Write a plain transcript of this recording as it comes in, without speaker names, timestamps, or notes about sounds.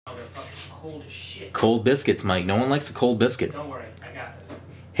Oh, they're fucking cold as shit. Cold biscuits, Mike. No one likes a cold biscuit. Don't worry, I got this.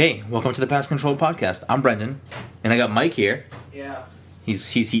 Hey, welcome to the Past Control Podcast. I'm Brendan, and I got Mike here. Yeah. He's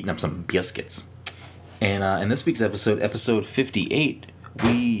heating up some biscuits. And in this week's episode 58,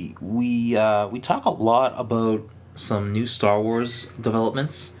 we talk a lot about some new Star Wars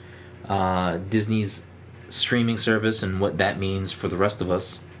developments, Disney's streaming service and what that means for the rest of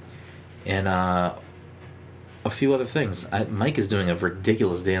us, and a few other things. Mike is doing a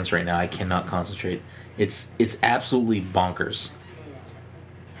ridiculous dance right now. I cannot concentrate. It's absolutely bonkers.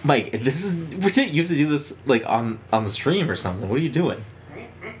 Mike, this is ridiculous. You have to do this like on the stream or something. What are you doing?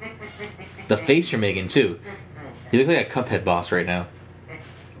 The face you're making too. You look like a Cuphead boss right now.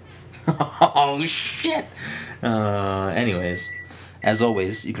 Oh shit. Anyways, as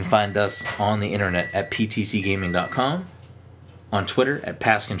always, you can find us on the internet at ptcgaming.com, on Twitter at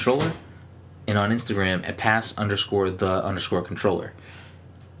PassController, and on Instagram at pass_the_controller.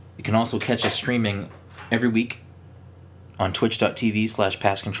 You can also catch us streaming every week on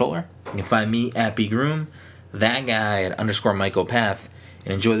twitch.tv/passcontroller. You can find me at bgroom, that guy at _MikeOpath,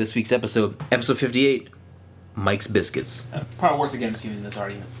 and enjoy this week's episode 58, Mike's Biscuits. Probably works against you in this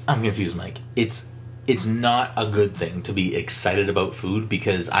argument. I'm confused, Mike. It's not a good thing to be excited about food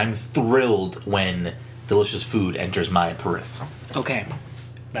because I'm thrilled when delicious food enters my periphery. Okay,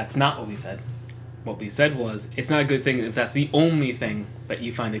 that's not what we said. What we said was, it's not a good thing if that's the only thing that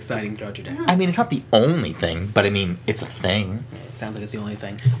you find exciting throughout your day. I mean, it's not the only thing, but I mean, it's a thing. It sounds like it's the only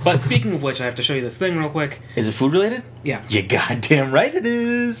thing. But speaking of which, I have to show you this thing real quick. Is it food related? Yeah. You goddamn right it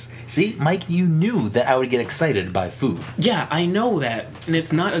is. See, Mike, you knew that I would get excited by food. Yeah, I know that, and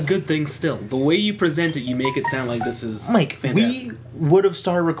it's not a good thing still. The way you present it, you make it sound like this is Mike, fantastic. we would have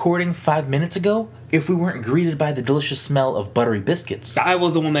started recording 5 minutes ago if we weren't greeted by the delicious smell of buttery biscuits. I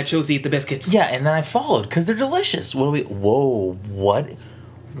was the one that chose to eat the biscuits. Yeah, and then I followed, because they're delicious. Whoa, what?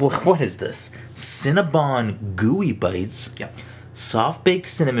 What is this? Cinnabon gooey bites. Yep. Soft-baked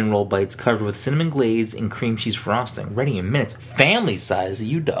cinnamon roll bites covered with cinnamon glaze and cream cheese frosting. Ready in minutes. Family size,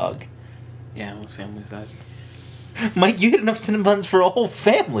 you dog. Yeah, it was family size. Mike, you get enough Cinnabons for a whole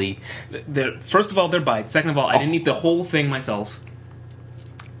family. First of all, they're bites. Second of all, I didn't eat the whole thing myself.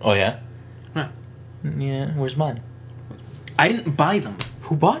 Oh, yeah? Huh. Yeah, where's mine? I didn't buy them.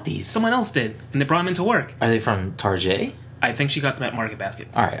 Who bought these? Someone else did, and they brought them into work. Are they from Target? I think she got them at Market Basket.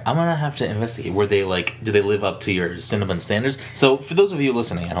 Alright, I'm gonna have to investigate. Were they do they live up to your Cinnabon standards? So, for those of you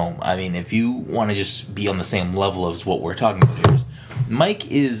listening at home, I mean, if you want to just be on the same level as what we're talking about here, Mike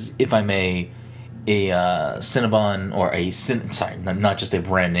is, if I may, a Cinnabon, or not just a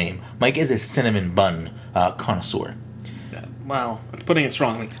brand name. Mike is a cinnamon bun connoisseur. Well, putting it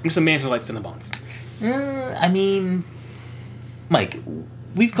strongly, I'm just a man who likes Cinnabons. I mean, Mike,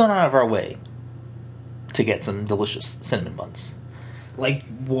 we've gone out of our way to get some delicious cinnamon buns. Like,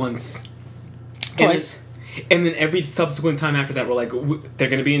 once. Twice. And then every subsequent time after that, we're like, they're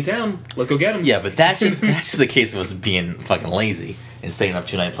going to be in town. Let's go get them. Yeah, but that's just the case of us being fucking lazy and staying up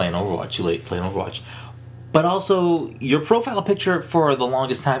too late playing Overwatch. But also, your profile picture for the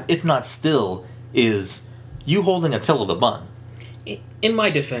longest time, if not still, is you holding Attila the bun. In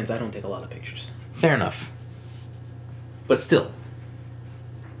my defense, I don't take a lot of pictures. Fair enough. But still,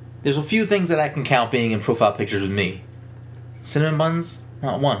 there's a few things that I can count being in profile pictures with me. Cinnamon buns,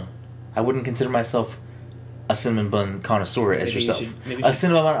 not one. I wouldn't consider myself a cinnamon bun connoisseur as yourself. A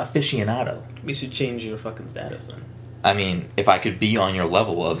cinnamon bun aficionado. We should change your fucking status then. I mean, if I could be on your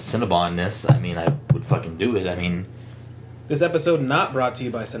level of Cinnabon-ness, I mean, I would fucking do it. I mean... This episode not brought to you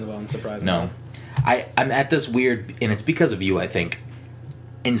by Cinnabon, surprisingly. No. I'm at this weird... And it's because of you, I think.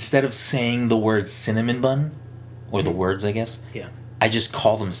 Instead of saying the word cinnamon bun, or the words, I guess... Yeah. I just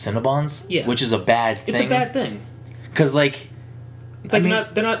call them Cinnabons, yeah. Which is a bad thing. It's a bad thing. Because, like... It's like,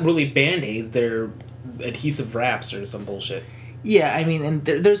 they're not really Band-Aids, they're adhesive wraps or some bullshit. Yeah, I mean, and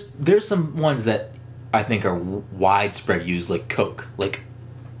there's some ones that I think are widespread use, like Coke. Like,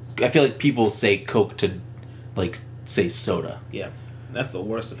 I feel like people say Coke to, like, say soda. Yeah. That's the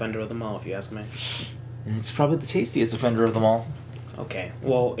worst offender of them all, if you ask me. And it's probably the tastiest offender of them all. Okay.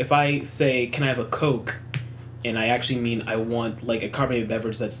 Well, if I say, can I have a Coke, and I actually mean I want, like, a carbonated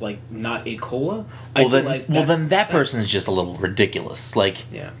beverage that's, like, not a cola, then that person is just a little ridiculous. Like,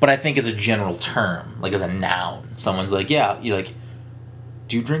 yeah. But I think as a general term, like as a noun, someone's like, yeah, you like,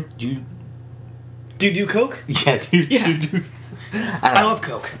 do you drink, do you do Coke? Yeah, do I love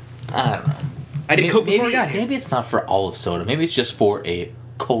Coke. I don't know. I did Coke before I got here. Maybe it's not for all of soda. Maybe it's just for a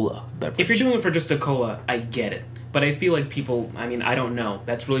cola beverage. If you're doing it for just a cola, I get it. But I feel like people, I mean, I don't know.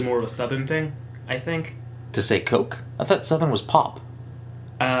 That's really more of a Southern thing, I think. To say Coke? I thought Southern was pop.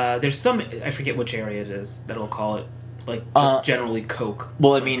 There's some, I forget which area it is, that'll call it, Like, just generally Coke.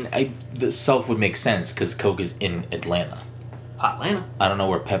 Well, I mean, the South would make sense because Coke is in Atlanta. Atlanta? I don't know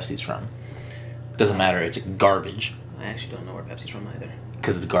where Pepsi's from. Doesn't matter. It's garbage. I actually don't know where Pepsi's from either.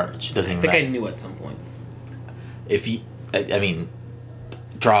 Because it's garbage. It doesn't even matter. I matter. knew at some point. If you... I mean,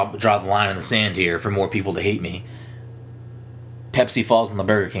 draw the line in the sand here for more people to hate me. Pepsi falls on the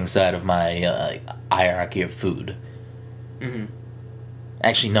Burger King side of my hierarchy of food. Mm-hmm.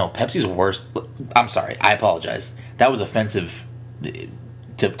 Actually, no. Pepsi's worse. I'm sorry. I apologize. That was offensive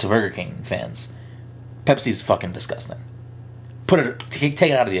to Burger King fans. Pepsi's fucking disgusting. Take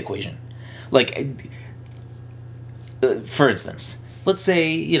it out of the equation. Like, for instance, let's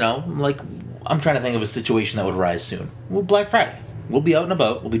say, like, I'm trying to think of a situation that would rise soon. Well, Black Friday. We'll be out and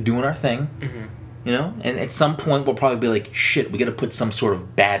about. We'll be doing our thing. Mm-hmm. And at some point we'll probably be like, shit, we gotta put some sort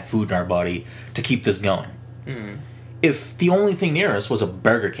of bad food in our body to keep this going. Mm-hmm. If the only thing near us was a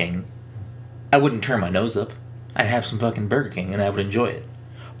Burger King, I wouldn't turn my nose up. I'd have some fucking Burger King and I would enjoy it.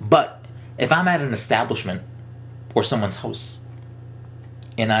 But if I'm at an establishment or someone's house,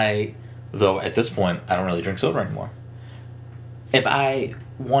 and though at this point I don't really drink soda anymore, if I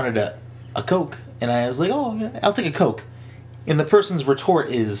wanted a Coke and I was like, oh, yeah, I'll take a Coke, and the person's retort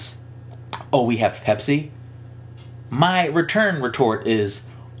is, oh, we have Pepsi, my return retort is,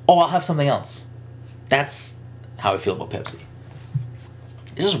 oh, I'll have something else. That's how I feel about Pepsi.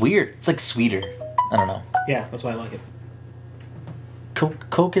 It's just weird. It's like sweeter. I don't know. Yeah, that's why I like it.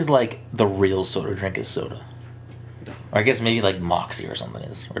 Coke is like the real soda drink is soda. Or I guess maybe like Moxie or something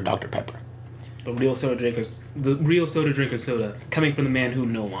is. Or Dr. Pepper. The real soda drinker's soda, coming from the man who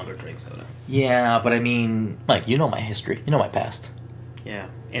no longer drinks soda. Yeah, but I mean, like, you know my history. You know my past. Yeah,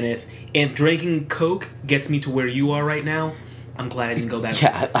 and if drinking Coke gets me to where you are right now, I'm glad I didn't go back.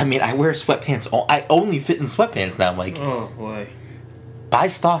 Yeah, I mean, I wear sweatpants. I only fit in sweatpants now, Mike. Oh, boy. Buy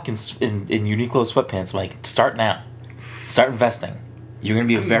stock in Uniqlo sweatpants, Mike. Start now. Start investing. You're going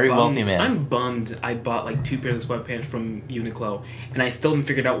to be a very wealthy man. I'm bummed I bought like 2 pairs of sweatpants from Uniqlo, and I still haven't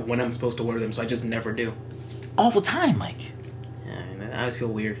figured out when I'm supposed to wear them, so I just never do. All the time, Mike. Yeah, I always feel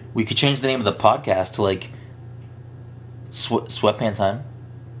weird. We could change the name of the podcast to, like, Sweatpant Time,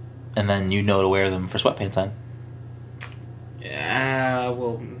 and then you know to wear them for Sweatpant Time. Yeah,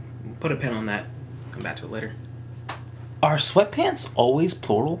 we'll put a pin on that. Come back to it later. Are sweatpants always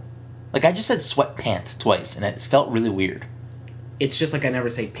plural? Like, I just said sweatpant twice, and it felt really weird. It's just like I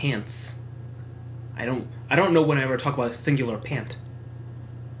never say pants. I don't know when I ever talk about a singular pant.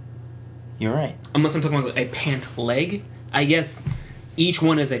 You're right. Unless I'm talking about a pant leg. I guess each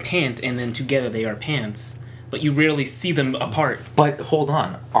one is a pant, and then together they are pants. But you rarely see them apart. But hold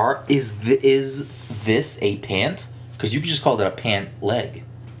on, is this a pant? Because you could just call it a pant leg.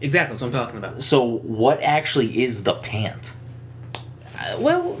 Exactly, that's what I'm talking about. So what actually is the pant?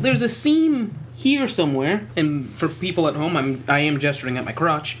 Well, there's a seam here somewhere, and for people at home, I am gesturing at my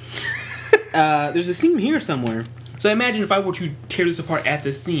crotch. There's a seam here somewhere. So I imagine if I were to tear this apart at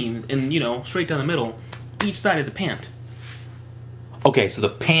the seams, and straight down the middle, each side is a pant. Okay, so the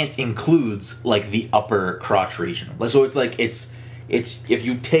pant includes like the upper crotch region. So it's like it's if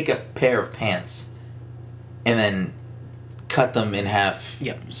you take a pair of pants and then cut them in half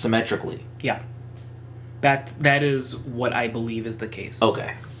symmetrically. Yeah. That is what I believe is the case.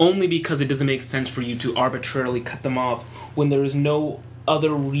 Okay. Only because it doesn't make sense for you to arbitrarily cut them off when there is no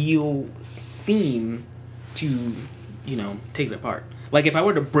other real seam to, take it apart. Like, if I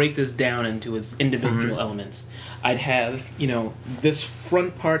were to break this down into its individual elements, I'd have, this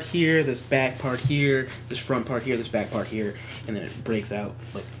front part here, this back part here, this front part here, this back part here, and then it breaks out,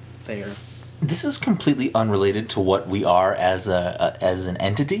 like, there. This is completely unrelated to what we are as an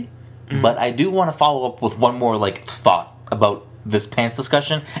entity, but I do want to follow up with one more, like, thought about this pants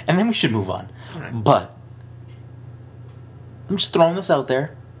discussion, and then we should move on. Right. But I'm just throwing this out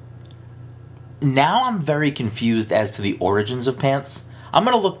there. Now I'm very confused as to the origins of pants. I'm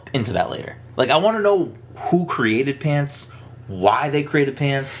going to look into that later. Like, I want to know who created pants, why they created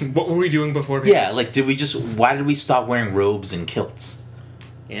pants. What were we doing before pants? Yeah, like, why did we stop wearing robes and kilts?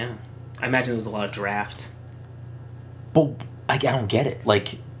 Yeah. I imagine there was a lot of draft. But I don't get it.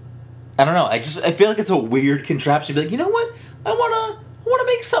 Like, I don't know. I feel like it's a weird contraption. Be like, you know what? I wanna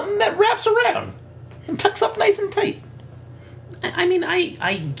make something that wraps around and tucks up nice and tight. I mean,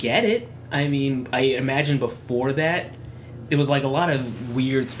 I get it. I mean, I imagine before that, it was like a lot of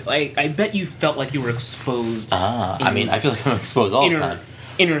weird... I bet you felt like you were exposed. I mean, I feel like I'm exposed all the time.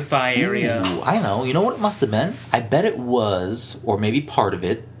 Inner thigh area. Ooh, I know. You know what it must have been? I bet it was, or maybe part of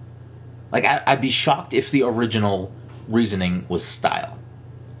it. Like, I'd be shocked if the original reasoning was style.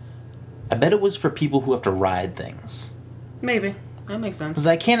 I bet it was for people who have to ride things. Maybe. That makes sense. Because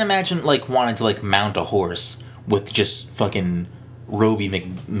I can't imagine, like, wanting to, like, mount a horse with just fucking Roby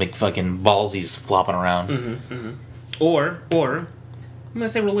McFucking ballsies flopping around. Or I'm gonna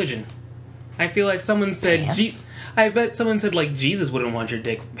say religion. I feel like someone said Pants? I bet someone said like Jesus wouldn't want your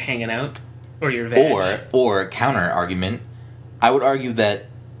dick hanging out or your vag. Or counter argument, I would argue that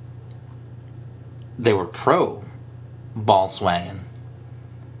they were pro ball swanging.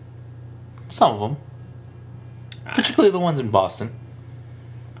 Some of them, particularly the ones in Boston.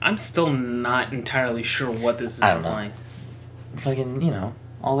 I'm still not entirely sure what this is I don't know. implying. Fucking,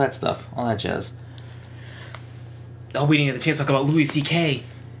 all that stuff, all that jazz. Oh, we didn't get the chance to talk about Louis C.K.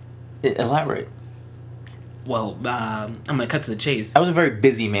 Elaborate. Well, I'm gonna cut to the chase. I was a very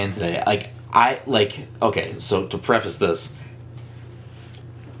busy man today. Okay, so to preface this,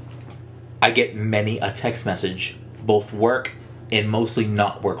 I get many a text message, both work and mostly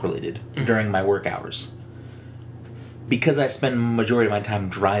not work related, during my work hours. Because I spend majority of my time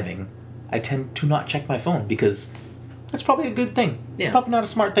driving, I tend to not check my phone because that's probably a good thing. Yeah. Probably not a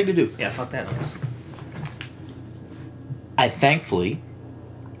smart thing to do. Yeah, fuck that noise. I thankfully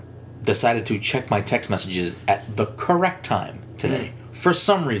decided to check my text messages at the correct time today. For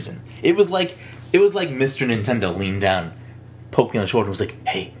some reason. It was like Mr. Nintendo leaned down, poked me on the shoulder and was like,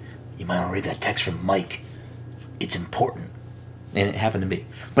 "Hey, you might want to read that text from Mike. It's important." And it happened to be.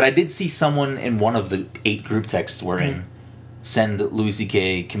 But I did see someone in one of the 8 group texts we're in send Louis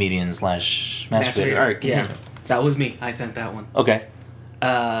C.K. comedian / masturbator. Alright, continue. Yeah, that was me. I sent that one. Okay.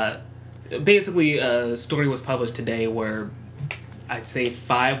 Basically, a story was published today where I'd say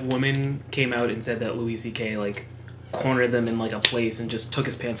 5 women came out and said that Louis C.K. cornered them in a place and just took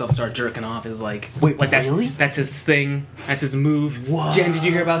his pants off and started jerking off. Is Wait, that's, really? That's his thing. That's his move. What? Jen, did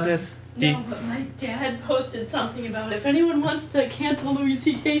you hear about this? No, but my dad posted something about it. If anyone wants to cancel Louis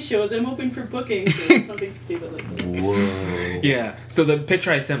C.K. shows, I'm open for bookings or something stupid like that. Whoa. Yeah. So the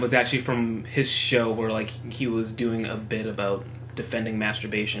picture I sent was actually from his show where he was doing a bit about defending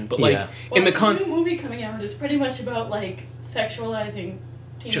masturbation, but Yeah. in the the new movie coming out is pretty much about sexualizing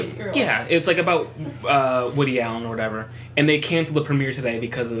teenage girls. Yeah, it's about Woody Allen or whatever, and they canceled the premiere today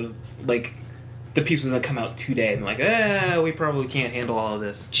because of the piece was gonna come out today, and we probably can't handle all of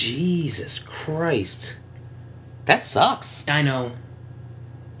this. Jesus Christ. That sucks. I know.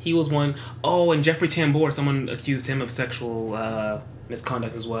 He was one. Oh, and Jeffrey Tambor, someone accused him of sexual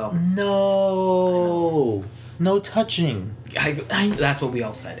misconduct as well. No. No touching. That's what we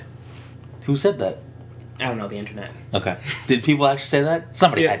all said. Who said that? I don't know, the internet. Okay. Did people actually say that?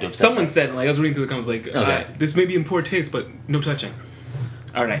 Somebody had to have said someone that. said, I was reading through the comments, Okay. this may be in poor taste, but no touching.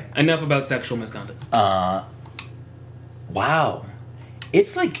 Alright, enough about sexual misconduct. Wow.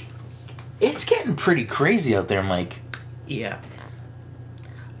 It's it's getting pretty crazy out there, Mike. Yeah.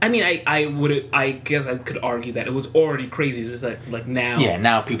 I mean, I guess I could argue that it was already crazy. It's just now. Yeah,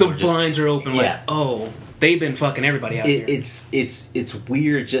 now people the are just... blinds are open. Yeah. They've been fucking everybody out here. It's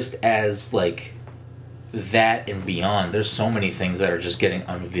weird just as, that and beyond. There's so many things that are just getting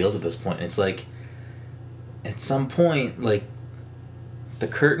unveiled at this point. It's at some point, the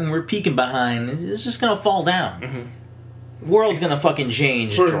curtain we're peeking behind is just gonna fall down. Mm-hmm. World's gonna fucking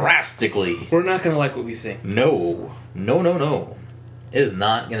change drastically. We're not gonna like what we see. No. It is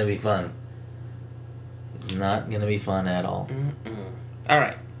not gonna be fun. It's not gonna be fun at all.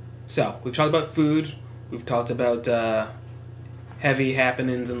 Alright. So, we've talked about food. We've talked about heavy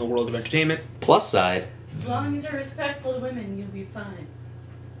happenings in the world of entertainment. Plus side. As long as you're respectful to women, you'll be fine.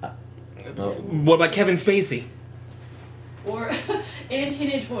 What about Kevin Spacey? Or and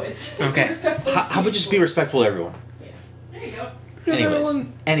teenage boys. Okay. How about just be respectful to everyone? Yeah. There you go.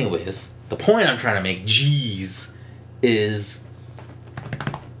 Anyways, the point I'm trying to make, is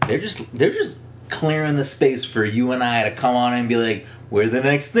they're just clearing the space for you and I to come on and be like, we're the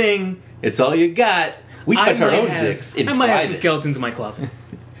next thing. It's all you got. We touch our own dicks in I might have some private. skeletons in my closet.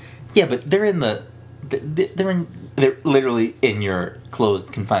 Yeah, but they're literally in your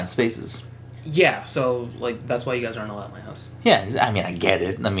closed, confined spaces. Yeah, so that's why you guys aren't allowed in my house. Yeah, I mean, I get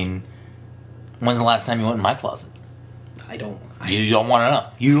it. I mean, when's the last time you went in my closet? I don't. You don't want to know.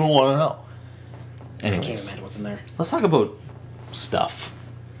 You don't want to know. I can't Anyways, imagine what's in there. let's talk about stuff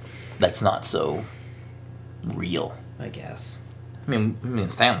that's not so real. I guess. I mean,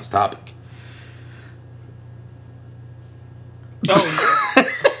 stay on this topic. Oh,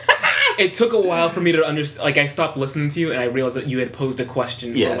 it took a while for me to understand. I stopped listening to you, and I realized that you had posed a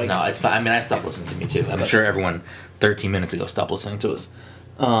question. Yeah, or, no, it's fine. I mean, I stopped listening to me too. I'm sure everyone 13 minutes ago stopped listening to us.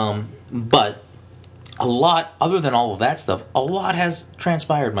 But a lot, other than all of that stuff, a lot has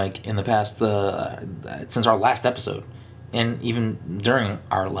transpired, Mike, in the past since our last episode, and even during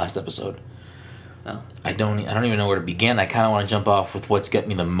our last episode. Oh. I don't even know where to begin. I kind of want to jump off with what's got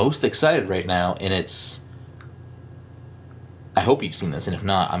me the most excited right now, and it's I hope you've seen this, and if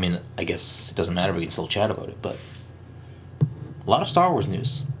not, I mean, I guess it doesn't matter. We can still chat about it. But a lot of Star Wars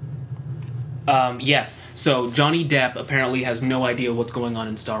news. Yes. So Johnny Depp apparently has no idea what's going on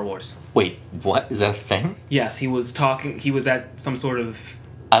in Star Wars. Wait, what? Is that a thing? Yes, he was talking. He was at some sort of.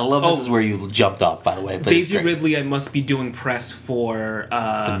 I love this is where you jumped off, by the way. But Daisy Ridley, I must be doing press for.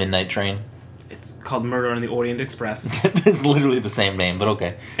 The Midnight Train. It's called Murder on the Orient Express. It's literally the same name, but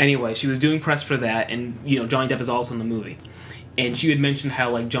okay. Anyway, she was doing press for that, and Johnny Depp is also in the movie, and she had mentioned how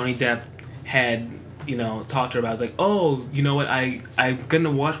like Johnny Depp had talked to her about. I was like, oh, you know what? I'm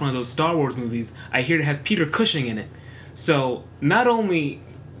gonna watch one of those Star Wars movies. I hear it has Peter Cushing in it. So not only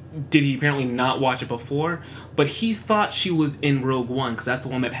did he apparently not watch it before, but he thought she was in Rogue One because that's the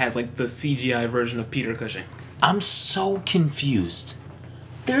one that has like the CGI version of Peter Cushing. I'm so confused.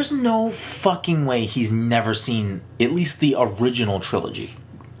 There's no fucking way he's never seen at least the original trilogy.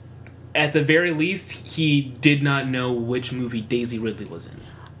 At the very least, he did not know which movie Daisy Ridley was in.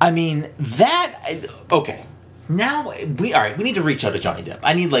 I mean, okay. Now we need to reach out to Johnny Depp.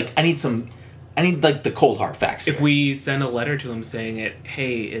 I need the cold hard facts. If we send a letter to him saying it,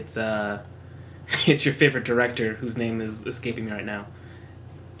 hey, it's your favorite director whose name is escaping me right now,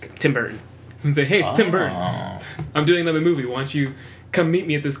 Tim Burton. And say, hey, it's Tim Burton. I'm doing another movie. Why don't you come meet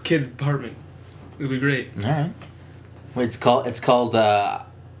me at this kid's apartment? It'll be great. All right. Wait, it's called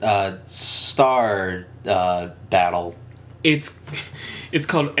Star Battle. It's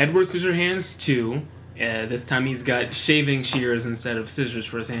called Edward Scissorhands 2. This time he's got shaving shears instead of scissors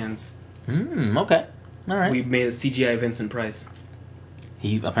for his hands. Okay. All right. We made a CGI Vincent Price.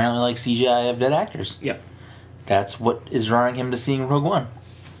 He apparently likes CGI of dead actors. Yep. That's what is drawing him to seeing Rogue One.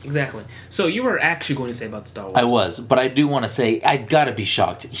 Exactly. So you were actually going to say about Star Wars. I was, but I do want to say, I gotta be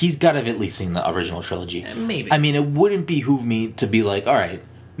shocked. He's gotta have at least seen the original trilogy. Maybe. I mean, it wouldn't behoove me to be like, alright,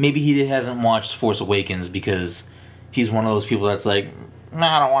 maybe he hasn't watched Force Awakens because he's one of those people that's like,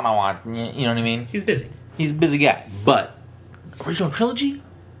 nah, I don't want to watch, you know what I mean? He's busy. He's a busy guy. But, original trilogy?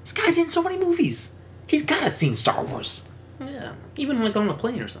 This guy's in so many movies. He's gotta have seen Star Wars. Yeah. Even like on a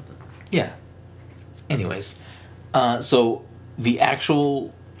plane or something. Yeah. Anyways, so the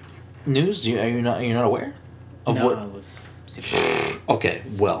actual news, are you not aware of no, what? I was. Okay,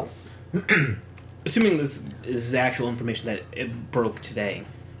 well, Assuming this is actual information that it broke today.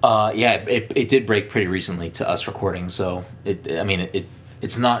 yeah, it did break pretty recently to us recording, so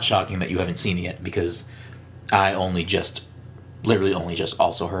it's not shocking that you haven't seen it yet because I literally only just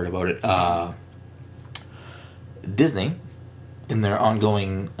also heard about it. Disney, in their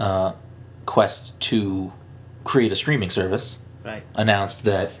ongoing quest to create a streaming service, Right. announced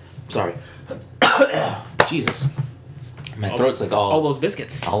that. Sorry, Jesus, my throat's like all those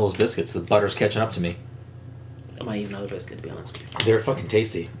biscuits. all those biscuits. The butter's catching up to me. I might eat another biscuit, to be honest with you. They're fucking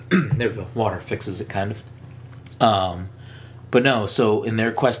tasty. There we go. Water fixes it, kind of. But no, so in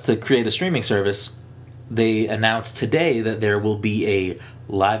their quest to create a streaming service, they announced today that there will be a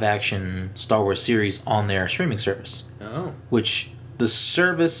live-action Star Wars series on their streaming service. Oh. Which, the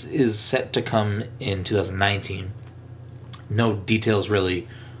service is set to come in 2019. No details, really,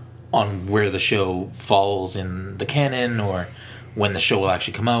 on where the show falls in the canon, or when the show will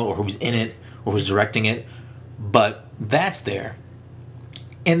actually come out, or who's in it, or who's directing it. But that's there.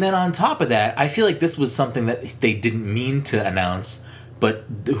 And then on top of that, I feel like this was something that they didn't mean to announce, but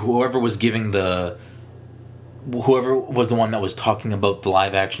whoever was the one that was talking about the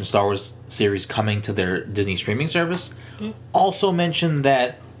live-action Star Wars series coming to their Disney streaming service also mentioned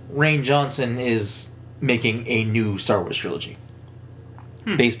that Rian Johnson is making a new Star Wars trilogy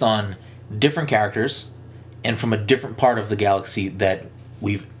based on different characters and from a different part of the galaxy that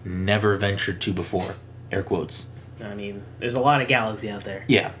we've never ventured to before. Air quotes. I mean, there's a lot of galaxy out there.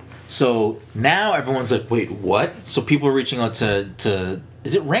 Yeah. So now everyone's like, wait, what? So people are reaching out to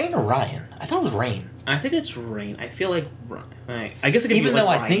is it Rain or Ryan? I thought it was Rain. I think it's Rain. I feel like Ryan. I guess it could Even be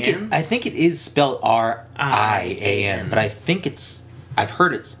like though I think it is spelled R-I-A-N, but I've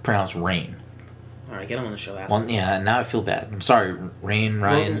heard it's pronounced Rain. All right, get him on the show. Well, yeah, now I feel bad. I'm sorry, Rain,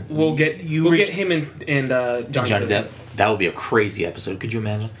 Ryan. We'll get him and Johnny Depp. That would be a crazy episode. Could you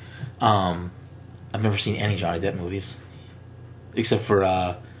imagine? I've never seen any Johnny Depp movies, except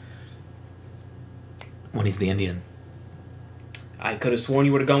for when he's the Indian. I could have sworn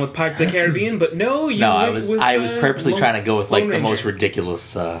you would have gone with Pirates of the Caribbean, but no, I was purposely trying to go with like Lone the Ranger. most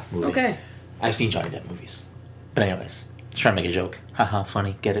ridiculous movie. Okay. I've seen Johnny Depp movies, but anyways, trying to make a joke. Haha,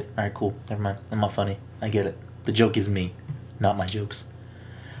 funny. Get it? All right, cool. Never mind. I'm not funny. I get it. The joke is me, not my jokes.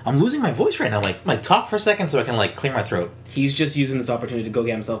 I'm losing my voice right now. Like talk for a second so I can like clear my throat. He's just using this opportunity to go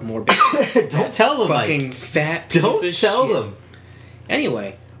get himself more biscuits. Don't tell them, Fucking Mike. fat piece Don't of tell shit. them.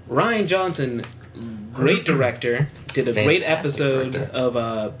 Anyway, Rian Johnson great director. Did a great Fantastic episode director.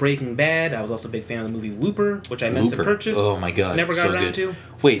 of Breaking Bad. I was also a big fan of the movie Looper, which I meant to Looper. purchase. Oh my god, Never got so around good. to.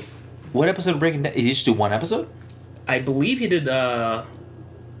 Wait, what episode of Breaking Bad? Did you just do one episode? I believe he did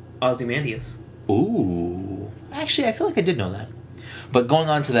Ozymandias. Ooh. Actually, I feel like I did know that. But going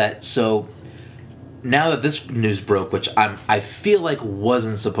on to that, so now that this news broke, which I feel like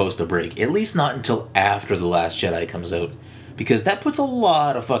wasn't supposed to break, at least not until after The Last Jedi comes out, because that puts a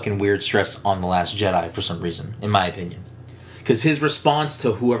lot of fucking weird stress on The Last Jedi for some reason, in my opinion. Because his response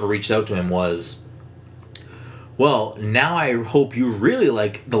to whoever reached out to him was, well, now I hope you really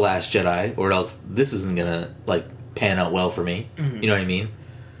like The Last Jedi, or else this isn't gonna, like, pan out well for me. Mm-hmm. You know what I mean?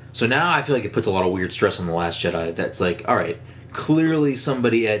 So now I feel like it puts a lot of weird stress on The Last Jedi. That's like, alright, clearly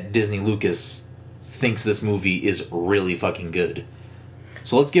somebody at Disney Lucas thinks this movie is really fucking good.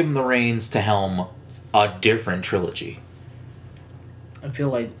 So let's give him the reins to helm a different trilogy. I feel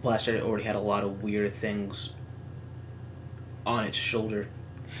like Last Jedi already had a lot of weird things on its shoulder.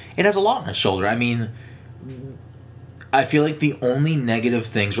 It has a lot on its shoulder. I mean, I feel like the only negative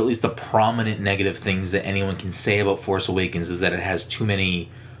things, or at least the prominent negative things that anyone can say about Force Awakens is that it has too many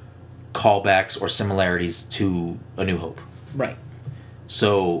callbacks or similarities to A New Hope. Right.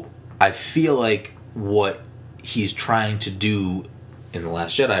 So I feel like what he's trying to do in The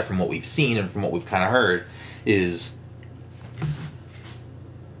Last Jedi, from what we've seen and from what we've kind of heard, is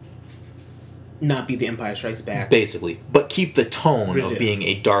Not be The Empire Strikes Back. basically, but keep the tone Really? of being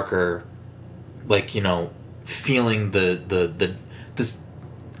a darker, like, you know, feeling the this.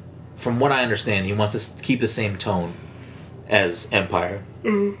 From what I understand, he wants to keep the same tone as Empire,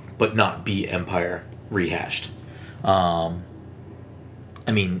 but not be Empire rehashed. I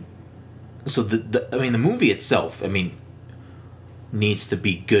mean, so the movie itself, I mean, needs to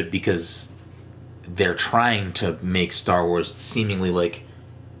be good because they're trying to make Star Wars seemingly like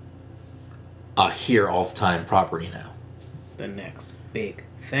a here all the time property now. The next big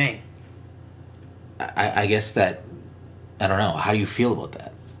thing. I guess that, I don't know. How do you feel about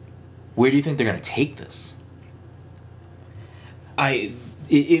that? Where do you think they're going to take this?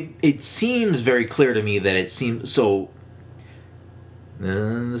 It seems very clear to me that it seems so.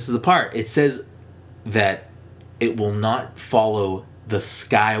 This is the part. It says that it will not follow the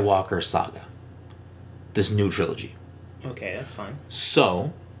Skywalker saga. This new trilogy. Okay, that's fine.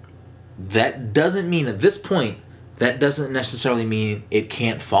 So, that doesn't mean at this point, that doesn't necessarily mean it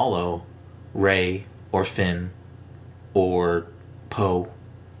can't follow Rey or Finn or Poe.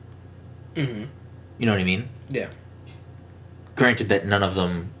 Mm-hmm. You know what I mean? Yeah. Granted that none of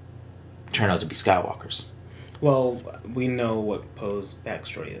them turn out to be Skywalkers. Well, we know what Poe's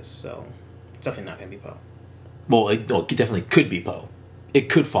backstory is, so it's definitely not going to be Poe. Well, it definitely could be Poe. It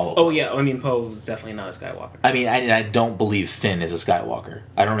could follow. Oh, yeah, I mean, Poe's definitely not a Skywalker. I mean, I don't believe Finn is a Skywalker.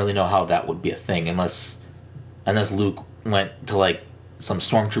 I don't really know how that would be a thing unless Luke went to, like, some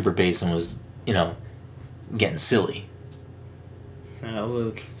stormtrooper base and was, you know, getting silly.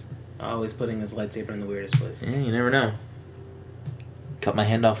 Luke, always putting his lightsaber in the weirdest places. Yeah, you never know. Cut my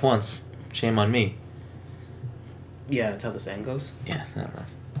hand off once. Shame on me. Yeah, that's how the saying goes. Yeah, I don't know.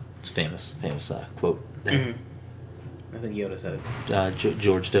 It's a famous quote there. Mm-hmm. I think Yoda said it.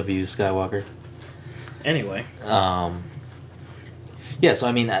 George W. Skywalker. Anyway. Yeah, so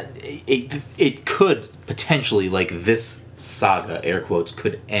I mean, it could potentially, like, this saga, air quotes,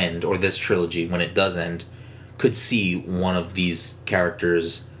 could end, or this trilogy, when it does end, could see one of these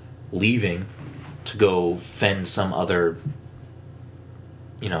characters leaving to go fend some other,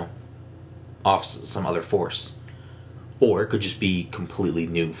 you know, off some other force. Or it could just be completely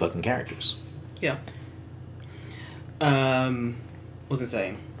new fucking characters. Yeah. What was I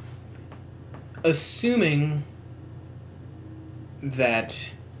saying? Assuming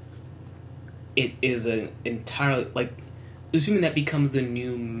that it is an entirely, like, assuming that becomes the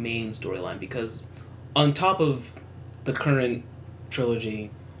new main storyline, because on top of the current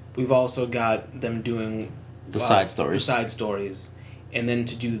trilogy, we've also got them doing The side stories. The side stories. And then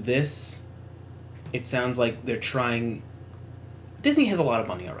to do this, it sounds like they're trying... Disney has a lot of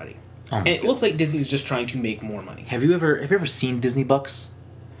money already. Oh my And it God. looks like Disney's just trying to make more money. Have you ever seen Disney Bucks?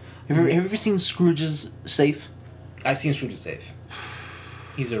 Have you ever seen Scrooge's Safe? I've seen Scrooge is safe.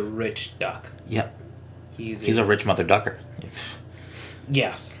 He's a rich duck. Yep. He's a rich mother ducker.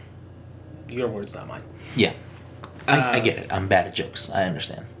 Yes. Your words, not mine. Yeah. I get it. I'm bad at jokes. I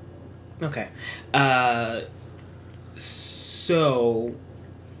understand. Okay. So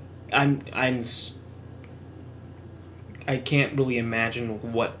I can't really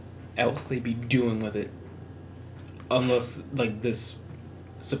imagine what else they'd be doing with it, unless, like, this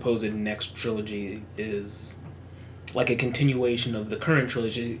supposed next trilogy is like a continuation of the current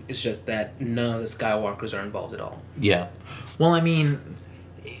trilogy. It's just that none of the Skywalkers are involved at all. Yeah. Well, I mean,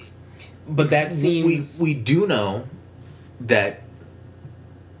 But that seems we do know that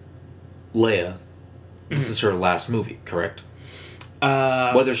Leia, this is her last movie, correct?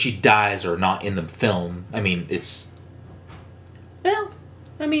 Whether she dies or not in the film, I mean, it's... well,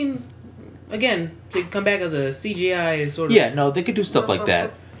 I mean, again, they come back as a CGI sort of. Yeah, no, they could do stuff like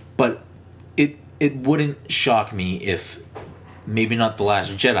that, but it wouldn't shock me if maybe not The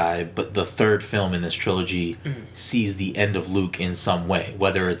Last Jedi, but the third film in this trilogy sees the end of Luke in some way,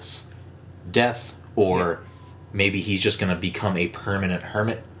 whether it's death or maybe he's just going to become a permanent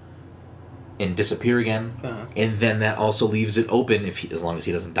hermit and disappear again, and then that also leaves it open as long as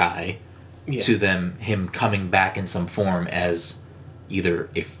he doesn't die to him coming back in some form as either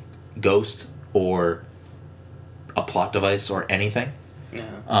a ghost or a plot device or anything.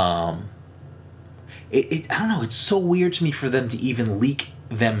 Yeah. I don't know, it's so weird to me for them to even leak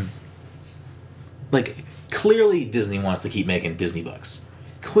them. Like, clearly Disney wants to keep making Disney bucks.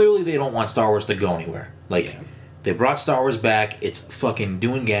 Clearly they don't want Star Wars to go anywhere. Like, they brought Star Wars back, it's fucking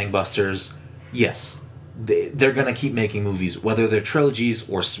doing gangbusters. Yes, they're gonna keep making movies, whether they're trilogies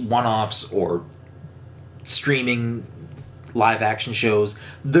or one-offs or streaming live action shows,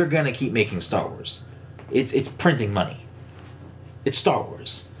 they're gonna keep making Star Wars. It's printing money. It's Star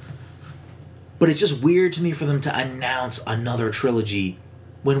Wars. But it's just weird to me for them to announce another trilogy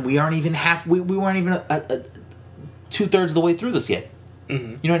when we aren't even we weren't even 2/3 of the way through this yet.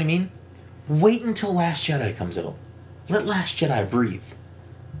 Mm-hmm. You know what I mean? Wait until Last Jedi comes out. Let Last Jedi breathe.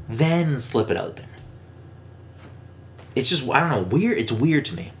 Then slip it out there. It's just, I don't know, weird. It's weird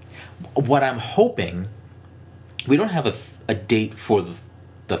to me. What I'm hoping, we don't have a date for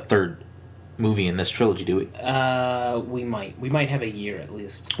the third movie in this trilogy, do we? We might have a year at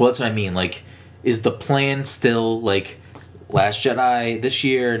least. Well, that's what I mean. Like, is the plan still like Last Jedi this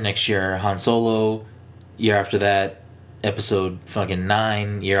year, next year Han Solo, year after that Episode fucking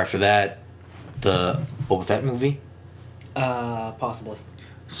 9, year after that the Boba Fett movie? Possibly.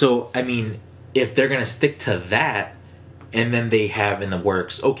 So, I mean, if they're gonna stick to that, and then they have in the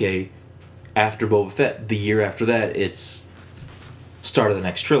works, okay, after Boba Fett, the year after that, it's start of the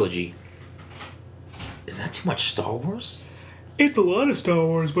next trilogy. Is that too much Star Wars? It's a lot of Star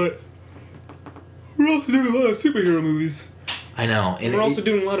Wars, but we're also doing a lot of superhero movies. I know. And we're also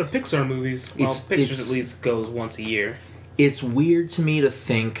doing a lot of Pixar movies. Well, It's- Pixar at least goes once a year. It's weird to me to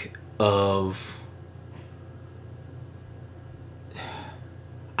think of...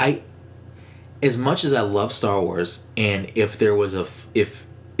 As much as I love Star Wars, and if there was if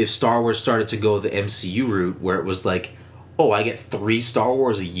Star Wars started to go the MCU route, where it was like, oh, I get 3 Star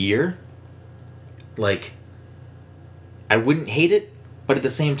Wars a year, like, I wouldn't hate it, but at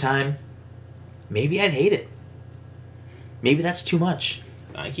the same time, maybe I'd hate it. Maybe that's too much.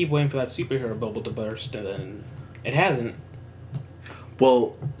 I keep waiting for that superhero bubble to burst, and it hasn't.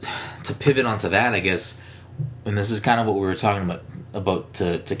 Well, to pivot onto that, I guess, and this is kind of what we were talking about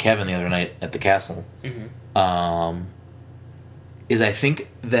to Kevin the other night at the castle, is I think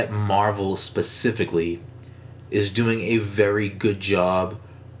that Marvel specifically is doing a very good job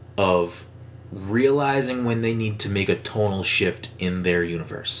of realizing when they need to make a tonal shift in their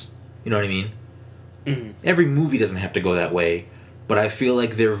universe. You know what I mean? Mm-hmm. Every movie doesn't have to go that way, but I feel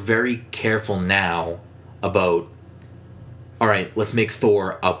like they're very careful now about, all right, let's make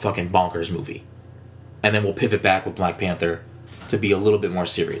Thor a fucking bonkers movie. And then we'll pivot back with Black Panther to be a little bit more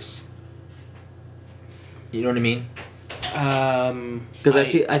serious. You know what I mean? Because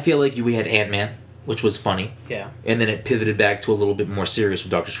I feel like we had Ant-Man, which was funny. Yeah. And then it pivoted back to a little bit more serious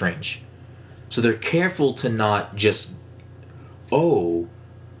with Doctor Strange. So they're careful to not just, oh,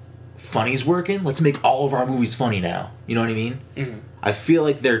 funny's working? Let's make all of our movies funny now. You know what I mean? Mm-hmm. I feel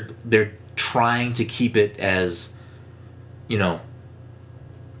like they're trying to keep it as, you know,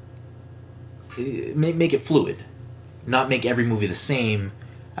 make it fluid. Not make every movie the same.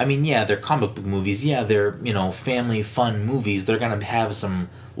 I mean, yeah, they're comic book movies. Yeah, they're, you know, family fun movies. They're going to have some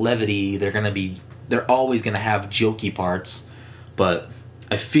levity. They're always going to have jokey parts. But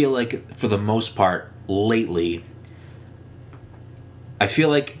I feel like, for the most part, lately, I feel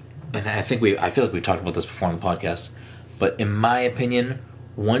like we talked about this before on the podcast, but in my opinion,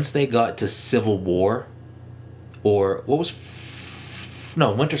 once they got to Civil War, or what was...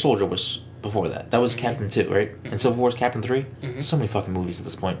 Winter Soldier was before that. That was Captain 2, right? And Civil War's Captain 3? Mm-hmm. So many fucking movies at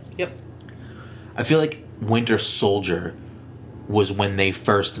this point. Yep. I feel like Winter Soldier was when they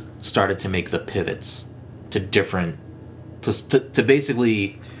first started to make the pivots to different... To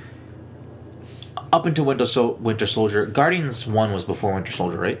basically... Up until Winter Soldier... Guardians 1 was before Winter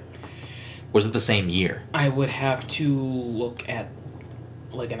Soldier, right? Was it the same year? I would have to look at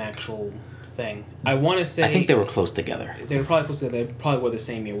like an actual thing. I want to say I think they were close together. They were probably close together. They probably were the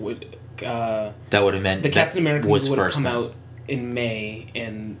same year. That would have meant the Captain America was would have first come then. out in May,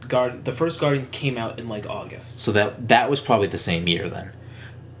 and the first Guardians came out in like August. So that was probably the same year then,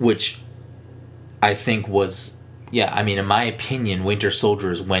 which I think was, yeah, I mean, in my opinion, Winter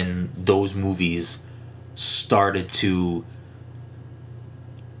Soldier is when those movies started to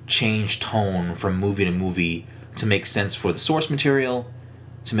change tone from movie to movie to make sense for the source material,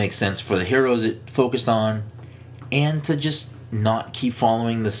 to make sense for the heroes it focused on, and to just not keep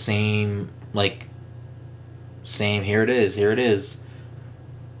following the same, like, same, here it is,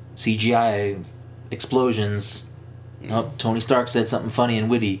 CGI explosions. Oh, Tony Stark said something funny and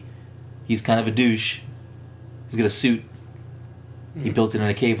witty. He's kind of a douche. He's got a suit. He built it in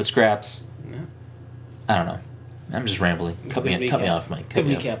a cave with scraps. Yeah. I don't know. I'm just rambling. Cut me off, Mike. Cut Good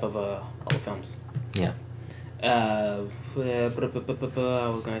me off. recap of all the films. Yeah. I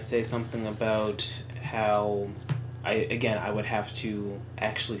was gonna say something about how I would have to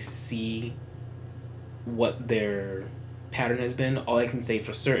actually see what their pattern has been. All I can say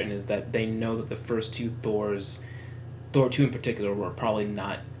for certain is that they know that the first two Thors, Thor 2 in particular, were probably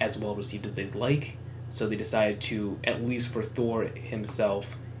not as well received as they'd like, so they decided to, at least for Thor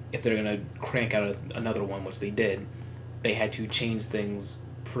himself, if they're gonna crank out another one, which they did, they had to change things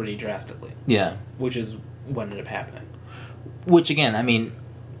pretty drastically. Yeah. Which is what ended up happening. Which, again, I mean,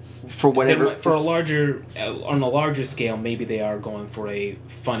 for whatever... For a larger, on a larger scale, maybe they are going for a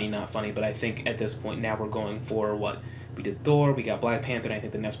funny, not funny, but I think at this point now we're going for what? We did Thor, we got Black Panther, and I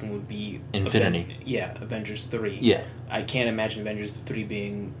think the next one would be... Infinity. Avengers 3. Yeah. I can't imagine Avengers 3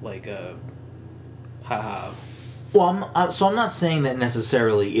 being like a... haha. Well, I'm not saying that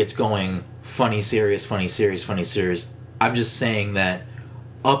necessarily it's going funny, serious, funny, serious, funny, serious. I'm just saying that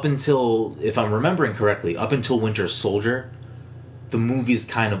up until, if I'm remembering correctly, up until Winter Soldier, the movies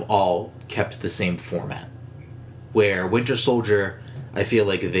kind of all kept the same format. Where Winter Soldier, I feel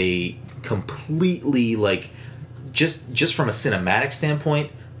like they completely, like, just from a cinematic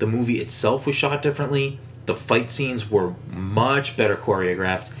standpoint, the movie itself was shot differently. The fight scenes were much better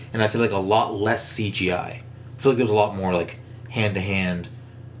choreographed, and I feel like a lot less CGI. I feel like there was a lot more, like, hand-to-hand,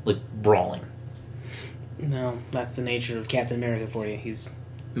 like, brawling. No, that's the nature of Captain America for you.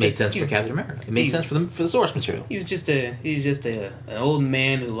 Made sense for Captain America. It made sense for the source material. He's just an old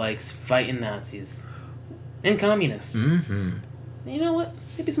man who likes fighting Nazis and communists. Mm-hmm. You know what?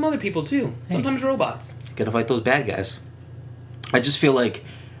 Maybe some other people too. Sometimes robots. Gotta fight those bad guys. I just feel like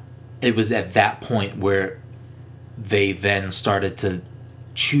it was at that point where they then started to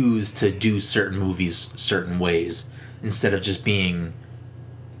choose to do certain movies certain ways instead of just being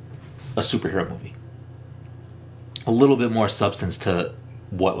a superhero movie. A little bit more substance to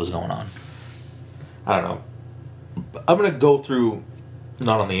what was going on. I don't know. I'm going to go through,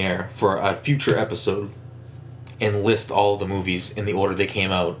 not on the air, for a future episode and list all the movies in the order they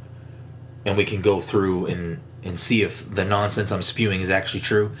came out, and we can go through and see if the nonsense I'm spewing is actually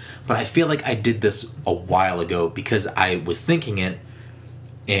true. But I feel like I did this a while ago because I was thinking it,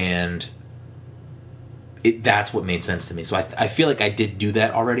 and that's what made sense to me. So I feel like I did do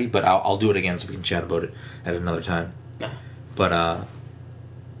that already, but I'll do it again so we can chat about it at another time. Nah. But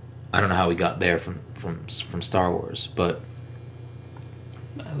I don't know how we got there from Star Wars, but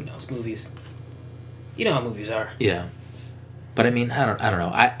Who knows? Movies. You know how movies are. yeah. But I mean, I don't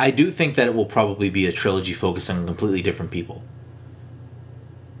know. I do think that it will probably be a trilogy focusing on completely different people.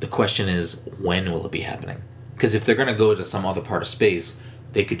 The question is, when will it be happening? Because if they're going to go to some other part of space,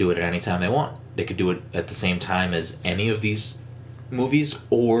 they could do it at any time they want. They could do it at the same time as any of these movies,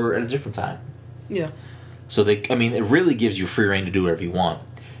 or at a different time. Yeah. So it really gives you free reign to do whatever you want.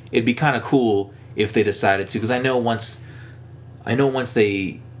 It'd be kind of cool if they decided to, because I know once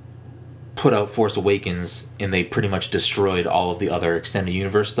they put out Force Awakens and they pretty much destroyed all of the other extended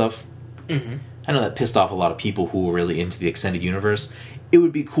universe stuff. Mm-hmm. I know that pissed off a lot of people who were really into the extended universe. It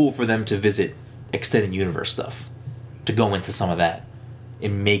would be cool for them to visit extended universe stuff, to go into some of that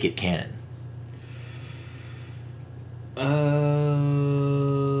and make it canon.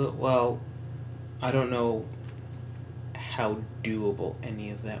 Well, I don't know how doable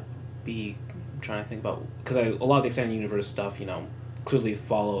any of that would be. I'm trying to think about, because a lot of the extended universe stuff, clearly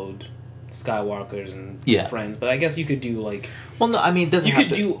followed Skywalkers and friends, but I guess you could do like... Well, no, I mean, it doesn't you have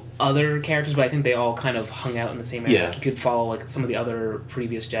could to... do other characters, but I think they all kind of hung out in the same area. Yeah. Like you could follow like some of the other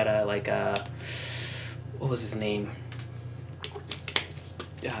previous Jedi, like what was his name?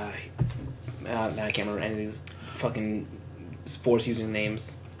 Now I can't remember any of these fucking Force using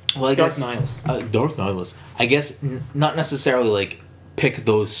names. Well, I Darth guess Nihilus. Darth Nihilus. I guess not necessarily like pick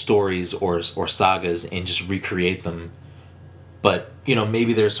those stories or sagas and just recreate them. But, you know,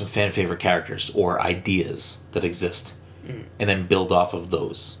 maybe there's some fan favorite characters or ideas that exist and then build off of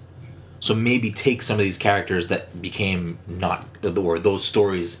those. So maybe take some of these characters that became not, or those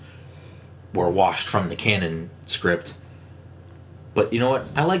stories were washed from the canon script. But you know what?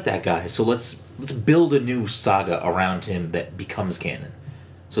 I like that guy. So let's build a new saga around him that becomes canon.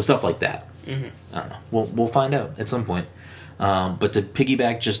 So stuff like that. I don't know. We'll find out at some point. But to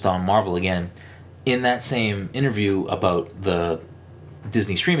piggyback just on Marvel again, in that same interview about the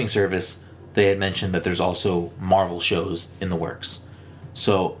Disney streaming service, they had mentioned that there's also Marvel shows in the works.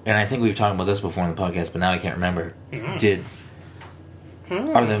 So, and I think we've talked about this before on the podcast, but now I can't remember.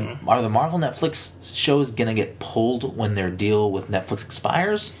 Are the Marvel Netflix shows gonna get pulled when their deal with Netflix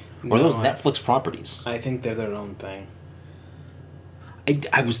expires, or are those Netflix properties? I think they're their own thing.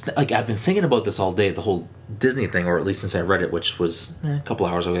 I was I've been thinking about this all day, the whole Disney thing, or at least since I read it, which was a couple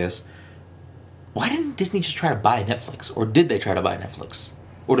hours ago, I guess. Why didn't Disney just try to buy Netflix, or did they try to buy Netflix,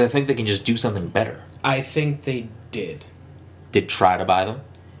 or do they think they can just do something better? I think they did. Did try to buy them?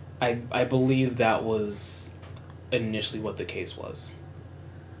 I believe that was initially what the case was.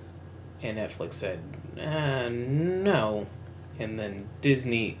 And Netflix said, no. And then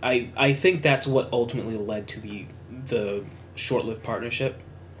Disney... I think that's what ultimately led to the short-lived partnership.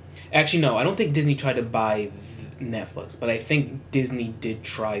 Actually, no, I don't think Disney tried to buy Netflix, but I think Disney did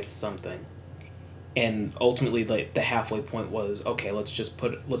try something. And ultimately, like, the halfway point was, okay,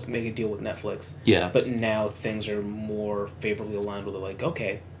 let's make a deal with Netflix. Yeah. But now things are more favorably aligned with it, like,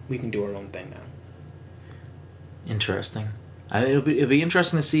 okay, we can do our own thing now. Interesting. It'll be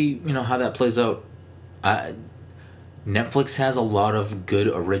interesting to see, you know, how that plays out. Netflix has a lot of good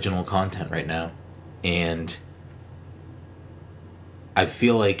original content right now, and I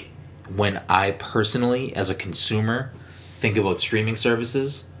feel like when I personally, as a consumer, think about streaming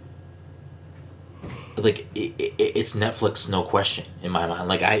services, like it's Netflix, no question in my mind.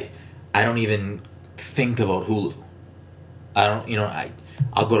 Like I don't even think about Hulu. I don't, you know,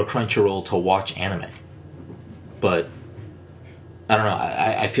 I'll go to Crunchyroll to watch anime, but I don't know.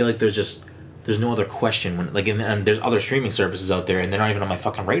 I feel like there's no other question when, like, and there's other streaming services out there, and they're not even on my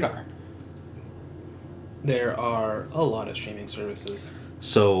fucking radar. There are a lot of streaming services.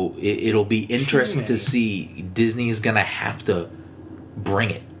 So it'll be interesting to see. Disney is gonna have to bring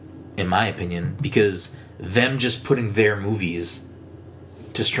it, in my opinion, because them just putting their movies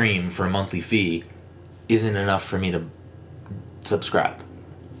to stream for a monthly fee isn't enough for me to subscribe.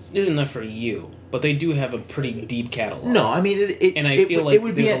 Isn't enough for you, but they do have a pretty deep catalog. No, I mean I feel like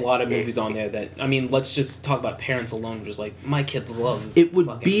there's a lot of movies on there that, I mean, let's just talk about Parents Alone, just like my kids love. It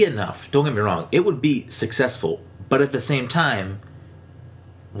would be enough. Don't get me wrong. It would be successful, but at the same time,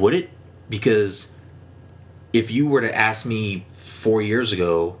 would it? Because if you were to ask me 4 years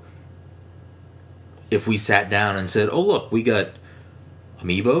ago, if we sat down and said, "Oh look, we got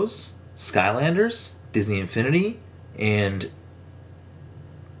Amiibos, Skylanders, Disney Infinity, and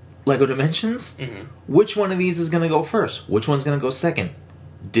Lego Dimensions," which one of these is going to go first? Which one's going to go second?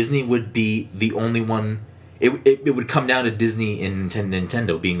 Disney would be the only one. It would come down to Disney and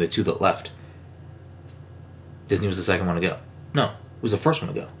Nintendo being the two that left. Disney was the second one to go. No, it was the first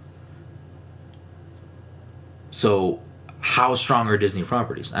one to go. So, how strong are Disney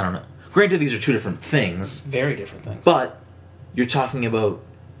properties? I don't know. Granted, these are two different things. Very different things. But you're talking about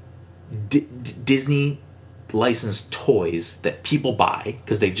Disney licensed toys that people buy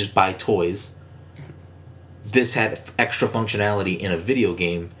because they just buy toys. This had extra functionality in a video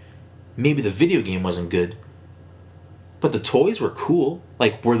game. Maybe the video game wasn't good, but the toys were cool.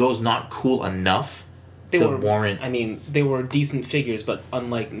 Like, were those not cool enough to warrant? I mean, they were decent figures, but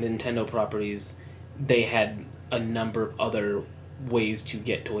unlike Nintendo properties, they had a number of other ways to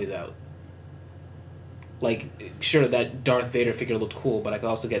get toys out. Like, sure, that Darth Vader figure looked cool, but I could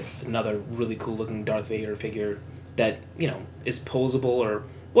also get another really cool-looking Darth Vader figure that, you know, is posable or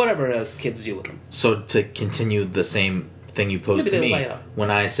whatever else kids do with them. So, to continue the same thing you posed to me,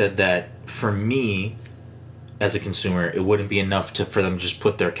 when I said that, for me, as a consumer, it wouldn't be enough for them to just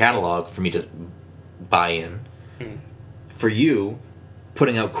put their catalog for me to buy in. For you,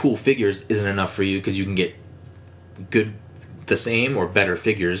 putting out cool figures isn't enough for you because you can get the same or better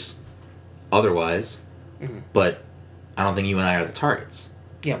figures otherwise. But I don't think you and I are the targets.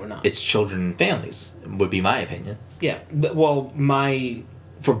 Yeah, we're not. It's children and families, would be my opinion. Yeah, well,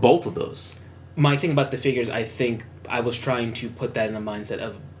 for both of those. My thing about the figures, I think I was trying to put that in the mindset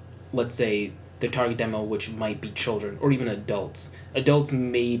of, let's say, the target demo, which might be children, or even adults. Adults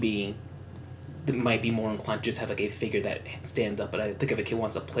might be more inclined to just have, like, a figure that stands up, but I think if a kid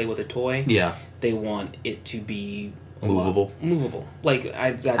wants to play with a toy, yeah, they want it to be movable. Movable. Like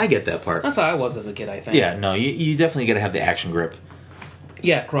I get that part. That's how I was as a kid. I think. Yeah, no, you definitely got to have the action grip.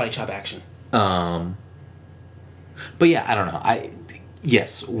 Yeah, karate chop action. But yeah, I don't know.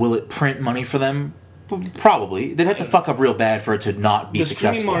 Yes, will it print money for them? Probably. They'd have to fuck up real bad for it to not be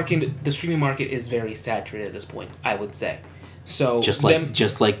successful. The streaming market is very saturated at this point, I would say. So just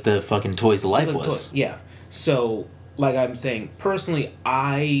like the fucking Toys to Life was. Yeah. So, like I'm saying, personally,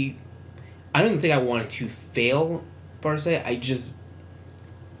 I don't even think I want it to fail per se.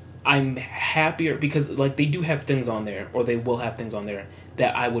 I'm happier because like they do have things on there, or they will have things on there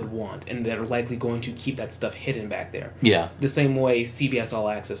that I would want, and that are likely going to keep that stuff hidden back there. Yeah. The same way CBS All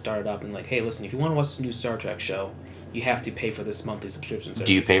Access started up and like, hey, listen, if you want to watch this new Star Trek show, you have to pay for this monthly subscription service.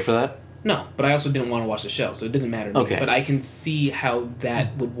 Do you pay for that? No, but I also didn't want to watch the show, so it didn't matter to me. Okay. But I can see how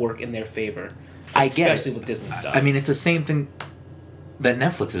that would work in their favor, I get it. especially with Disney stuff. I mean, it's the same thing that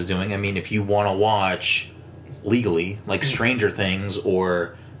Netflix is doing. I mean, if you want to watch legally, like Stranger Things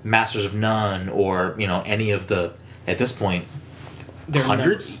or Masters of None, or any of the, at this point, They're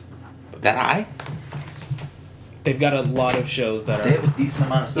hundreds that high. They've got a lot of shows that They are. have a decent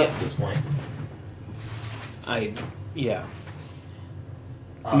amount of stuff at this point. Yeah.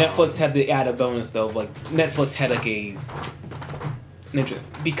 Netflix had the added bonus though. Like Netflix had like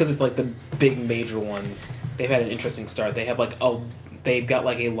because it's like the big major one. They've had an interesting start. They have they've got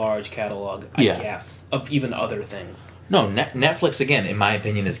like a large catalog, I guess, of even other things. No, Netflix again, in my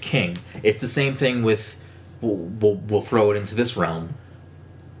opinion, is king. It's the same thing with. We'll throw it into this realm.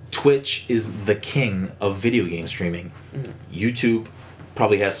 Twitch is the king of video game streaming. Mm-hmm. YouTube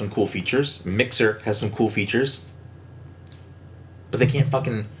probably has some cool features. Mixer has some cool features. But they can't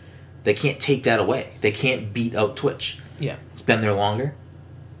take that away. They can't beat out Twitch. Yeah. It's been there longer,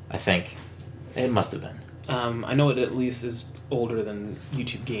 I think. It must have been. I know it at least is older than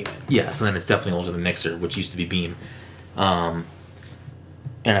YouTube Gaming. Yeah, so then it's definitely older than Mixer, which used to be Beam. And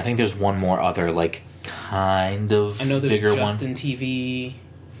I think there's one more other, like, kind of I know there's bigger Justin one. TV.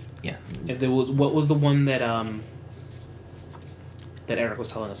 Yeah. If there was, what was the one that that Eric was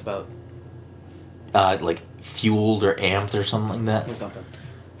telling us about? Like Fueled or Amped or something like that. Or something.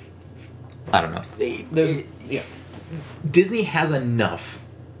 I don't know. Yeah. Disney has enough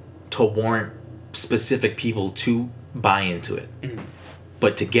to warrant specific people to buy into it. Mm-hmm.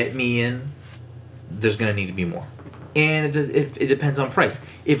 But to get me in, there's going to need to be more. And it depends on price.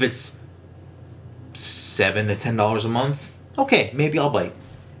 If it's $7 to $10 a month, okay, maybe I'll bite.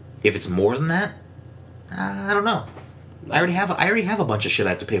 If it's more than that, I don't know. I already have a bunch of shit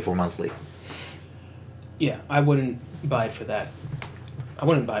I have to pay for monthly. Yeah, I wouldn't buy it for that. I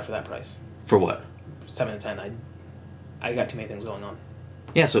wouldn't buy it for that price. For what? 7 to 10. I got too many things going on.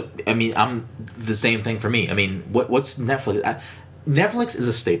 Yeah, so I mean, I'm the same thing for me. I mean, what's Netflix? Netflix is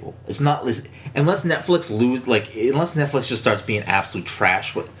a staple. It's not unless Netflix just starts being absolute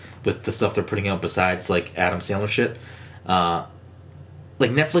trash with the stuff they're putting out besides like Adam Sandler shit.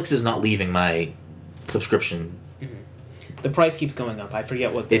 Like Netflix is not leaving my subscription. The price keeps going up. I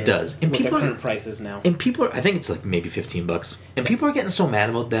forget what It does. And what their people current price is now. And people I think it's like maybe $15. And people are getting so mad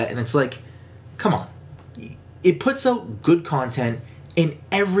about that, and it's like, come on. It puts out good content, and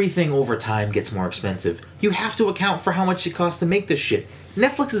everything over time gets more expensive. You have to account for how much it costs to make this shit.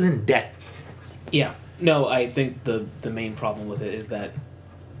 Netflix is in debt. Yeah. No, I think the main problem with it is that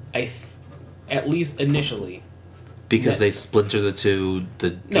at least initially, Because they splinter the two,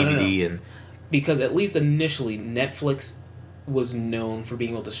 the DVD and... Because at least initially, Netflix was known for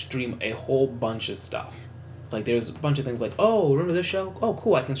being able to stream a whole bunch of stuff. Like, there's a bunch of things like, oh, remember this show? Oh,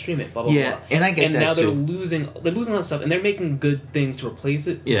 cool, I can stream it, blah, blah, yeah, blah. and I get and that, now too. they're losing a lot of stuff, and they're making good things to replace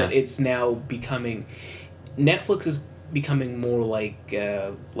it, Yeah. but it's now becoming... Netflix is becoming more like,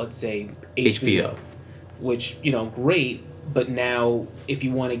 let's say, HBO. Which, great, but now, if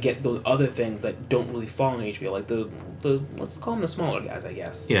you want to get those other things that don't really fall on HBO, like the let's call them the smaller guys, I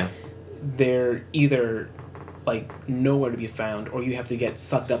guess. Yeah. They're either like nowhere to be found, or you have to get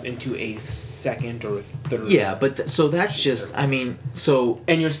sucked up into a second or third. Yeah, but so that's just service. I mean, so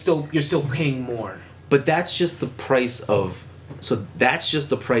And you're still paying more. but that's just the price of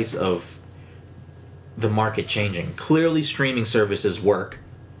the market changing. Clearly streaming services work,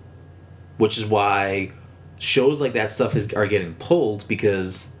 which is why shows like that stuff are getting pulled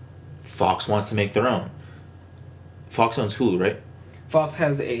because Fox wants to make their own. Fox owns Hulu, right? Fox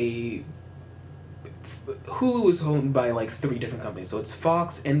has Hulu is owned by like 3 different companies. So it's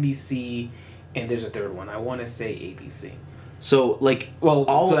Fox, NBC, and there's a third one. I want to say ABC. So like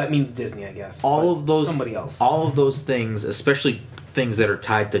so that means Disney, I guess. All of those somebody else. All of those things, especially things that are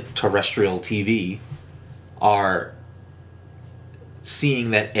tied to terrestrial TV, are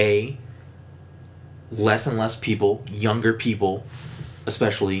seeing that less and less people, younger people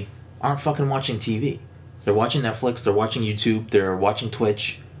especially, aren't fucking watching TV. They're watching Netflix, they're watching YouTube, they're watching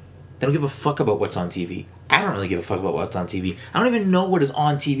Twitch. They don't give a fuck about what's on TV. I don't really give a fuck about what's on TV. I don't even know what is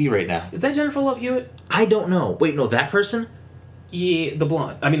on TV right now. Is that Jennifer Love Hewitt? I don't know. Wait, no, that person? Yeah, the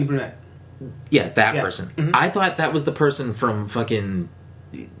blonde. I mean, the brunette. Yeah, that Yeah. person. Mhm. I thought that was the person from fucking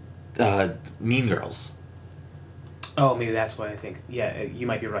Mean Girls. Oh, maybe that's why I think. Yeah, you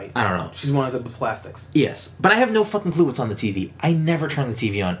might be right. I don't know. She's one of the plastics. Yes, but I have no fucking clue what's on the TV. I never turn the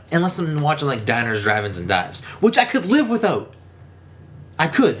TV on unless I'm watching like Diners, Drive-Ins, and Dives, which I could live without. I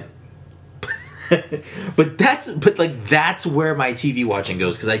could, but that's where my TV watching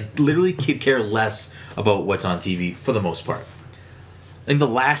goes because I literally could care less about what's on TV for the most part. I think the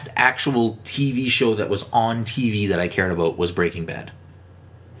last actual TV show that was on TV that I cared about was Breaking Bad.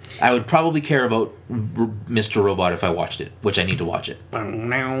 I would probably care about Mr. Robot if I watched it, which I need to watch it. But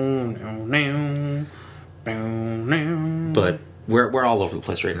we're all over the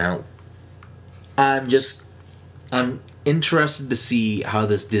place right now. I'm interested to see how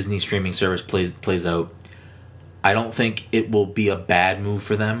this Disney streaming service plays out. I don't think it will be a bad move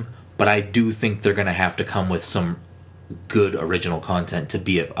for them, but I do think they're going to have to come with some good original content to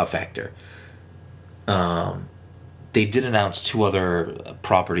be a factor. They did announce 2 other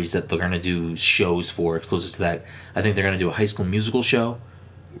properties that they're going to do shows for exclusive to that. I think they're going to do a High School Musical show.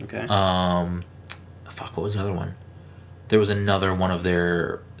 Okay. What was the other one? There was another one of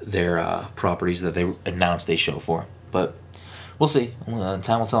their properties that they announced a show for, but we'll see.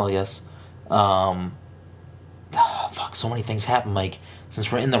 Time will tell. Yes. So many things happen, Mike. Since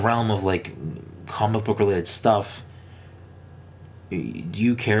we're in the realm of like comic book related stuff, do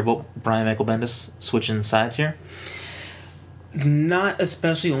you care about Brian Michael Bendis switching sides here? Not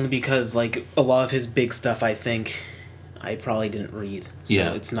especially, only because like a lot of his big stuff, I think I probably didn't read, so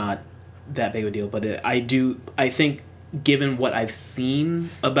Yeah. it's not that big of a deal. But I think, given what I've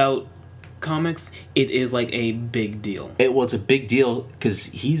seen about comics, it is like a big deal. It's a big deal because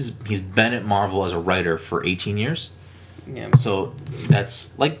he's been at Marvel as a writer for 18 years. Yeah. So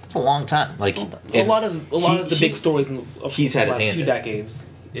that's a long time. Like A lot of the big stories of he's the had his last hand 2 in it. decades,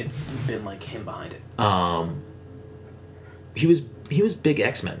 it's been like him behind it. He was big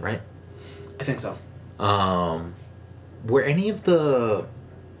X-Men, right? I think so. Were any of the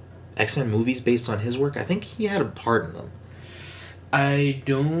X-Men movies based on his work? I think he had a part in them. I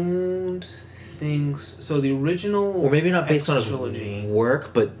don't think so. The original, Or maybe not based on his trilogy.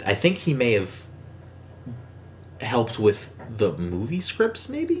 work, but I think he may have helped with the movie scripts,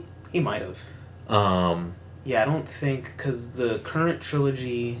 maybe? He might have. Yeah, I don't think, because the current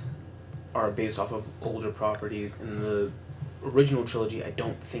trilogy are based off of older properties, and the original trilogy I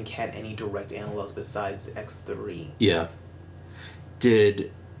don't think had any direct analogs besides X3. Yeah.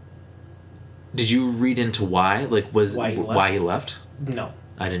 Did you read into why? Like, why he left? No.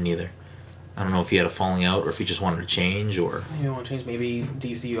 I didn't either. I don't know if he had a falling out or if he just wanted to change or... Maybe I want to change. Maybe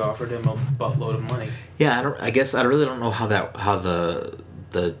DC offered him a buttload of money. Yeah, I guess I really don't know how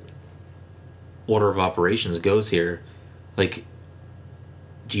the order of operations goes here. Like,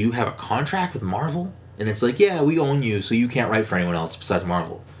 do you have a contract with Marvel? And it's like, yeah, we own you, so you can't write for anyone else besides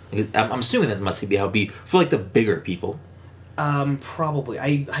Marvel. Like, I'm assuming that must be how it be for like the bigger people. Probably.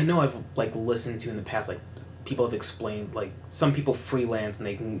 I know I've like listened to in the past, like people have explained, like some people freelance and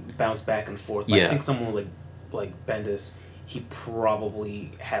they can bounce back and forth. But Yeah. I think someone like Bendis, he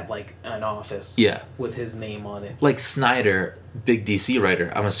probably had like an office Yeah. with his name on it. Like Snyder, big DC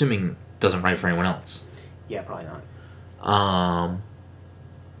writer, I'm assuming doesn't write for anyone else. Yeah, probably not.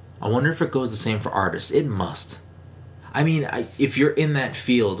 I wonder if it goes the same for artists. It must. I mean, if you're in that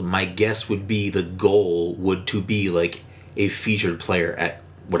field, my guess would be the goal would to be like a featured player at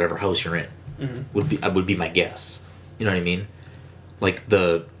whatever house you're in. Mm-hmm. Would be my guess. You know what I mean? Like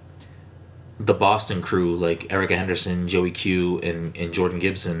the Boston crew, like Erica Henderson, Joey Q, and Jordan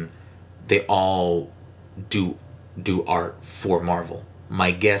Gibson, they all do art for Marvel. My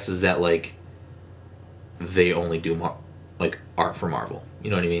guess is that like they only do art for Marvel. You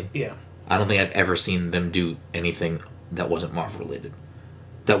know what I mean? Yeah. I don't think I've ever seen them do anything that wasn't Marvel related.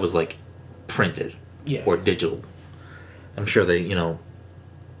 That was like printed Yeah. or digital. I'm sure they,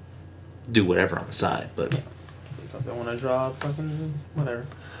 do whatever on the side, but Yeah. Sometimes I want to draw fucking whatever.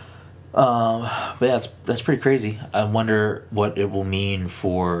 but yeah, that's pretty crazy. I wonder what it will mean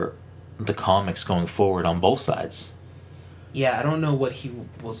for the comics going forward on both sides. Yeah, I don't know what he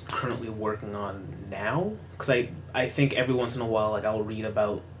was currently working on now, because I think every once in a while, like, I'll read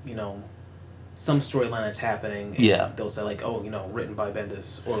about, some storyline that's happening, and Yeah. they'll say, like, oh, written by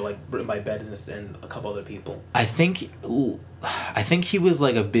Bendis, or, like, written by Bendis and a couple other people. I think he was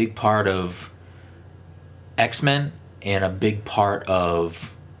like a big part of X-Men and a big part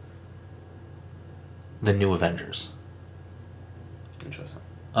of the New Avengers. Interesting.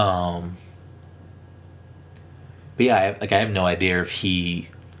 But yeah, I have no idea if he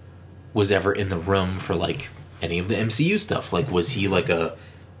was ever in the room for like any of the MCU stuff. Like, was he like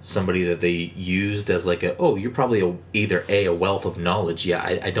somebody that they used as like you're probably either a wealth of knowledge. Yeah,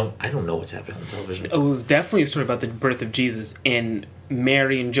 I don't know what's happening on television. It was definitely a story about the birth of Jesus, and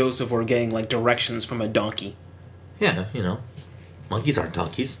Mary and Joseph were getting like directions from a donkey. Yeah, monkeys aren't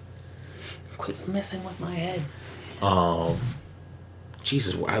donkeys. Quit messing with my head.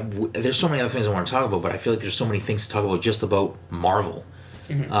 Jesus, there's so many other things I want to talk about, but I feel like there's so many things to talk about just about Marvel.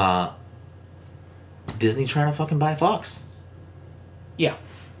 Mm-hmm. Disney trying to fucking buy Fox. Yeah.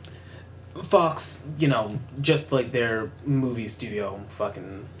 Fox, just like their movie studio,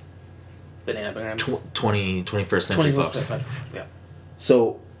 fucking banana bananas. 21st Century Fox. Yeah.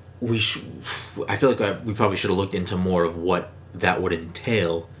 So I feel like we probably should have looked into more of what that would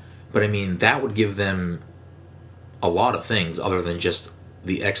entail, but I mean that would give them a lot of things other than just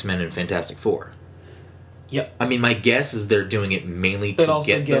the X-Men and Fantastic Four. Yep. I mean, my guess is they're doing it mainly to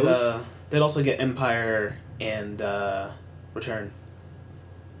get those. They'd also get Empire and Return.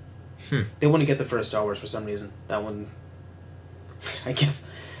 They wouldn't get the first Star Wars for some reason. That one, I guess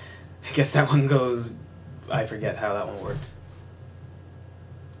that one goes. I forget how that one worked.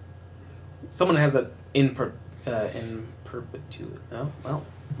 Someone has that in perpetuity. Oh well,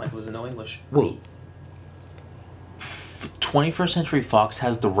 Michael doesn't know English. Wait. 21st Century Fox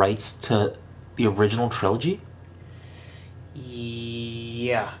has the rights to the original trilogy?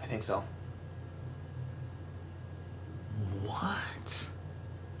 Yeah, I think so. What?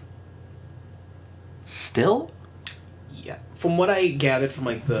 Still? Yeah. From what I gathered from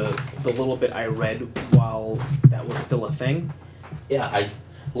like the little bit I read while that was still a thing. Yeah, I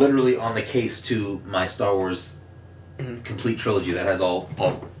literally on the case to my Star Wars complete trilogy that has all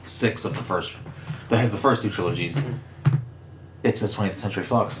 6 of the first, that has the first 2 trilogies. It says 20th Century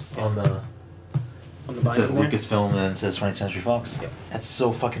Fox on the it says Lucasfilm and then it says 20th Century Fox. Yep. That's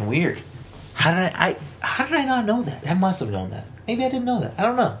so fucking weird. How did I not know that? I must have known that. Maybe I didn't know that. I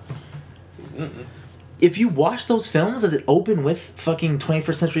don't know. Mm-mm. If you watch those films, does it open with fucking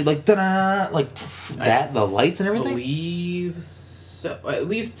 21st Century like da-da, like that, the lights and everything? I believe so. At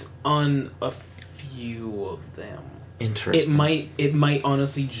least on a few of them. Interesting. It might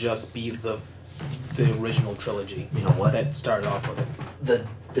honestly just be the original trilogy. You know what? That started off with it.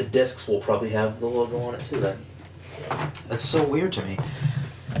 The discs will probably have the logo on it too then. That's so weird to me.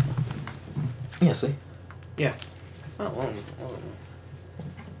 Yeah, see? Yeah. Oh, well.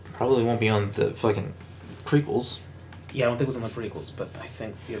 Probably won't be on the fucking prequels. Yeah, I don't think it was on the prequels, but I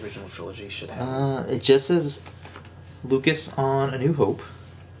think the original trilogy should have. It just says Lucas on A New Hope.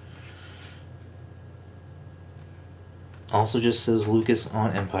 Also just says Lucas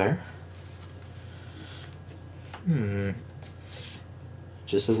on Empire.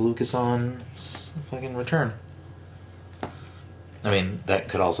 Just says Lucas on fucking Return. I mean, that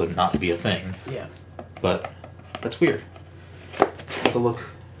could also not be a thing. Yeah. But that's weird. Have to look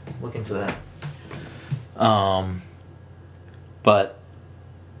into that. But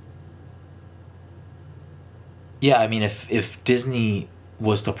yeah, I mean, if Disney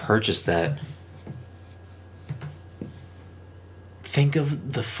was to purchase that, think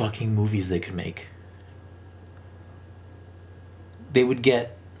of the fucking movies they could make. They would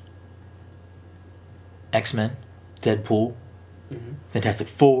get X-Men, Deadpool, Fantastic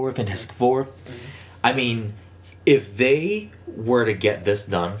Four. I mean, if they were to get this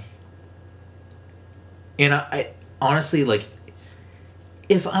done, and I honestly, like,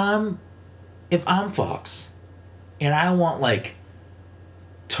 if I'm Fox and I want like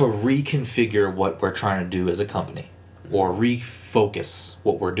to reconfigure what we're trying to do as a company or refocus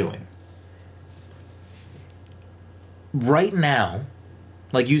what we're doing right now,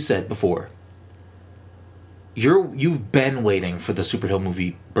 like you said before, you've been waiting for the superhero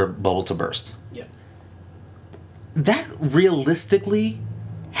movie bubble to burst. Yeah. That realistically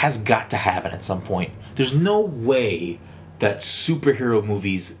has got to happen at some point. There's no way that superhero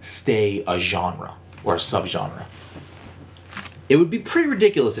movies stay a genre or a subgenre. It would be pretty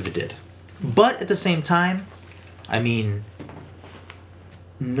ridiculous if it did. But at the same time, I mean,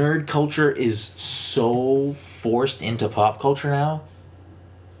 nerd culture is so forced into pop culture now.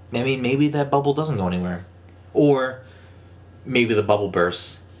 I mean, maybe that bubble doesn't go anywhere. Or maybe the bubble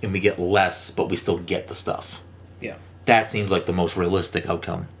bursts and we get less, but we still get the stuff. Yeah. That seems like the most realistic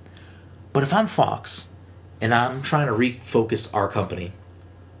outcome. But if I'm Fox and I'm trying to refocus our company,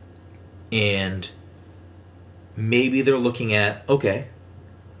 and maybe they're looking at, okay,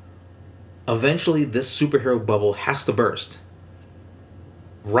 eventually this superhero bubble has to burst.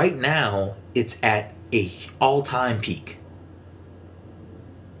 Right now, it's at a all-time peak.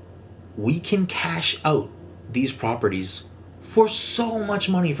 We can cash out these properties for so much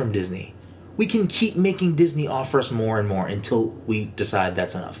money from Disney. We can keep making Disney offer us more and more until we decide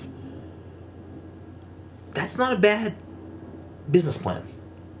that's enough. That's not a bad business plan.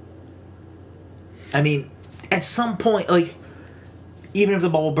 I mean, at some point, like, even if the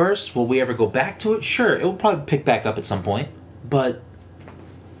bubble bursts, will we ever go back to it? Sure, it will probably pick back up at some point, but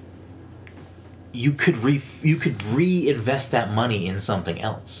you could reinvest that money in something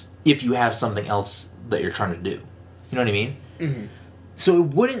else if you have something else that you're trying to do. You know what I mean? Mm-hmm. So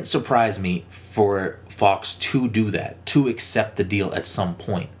it wouldn't surprise me for Fox to do that, to accept the deal at some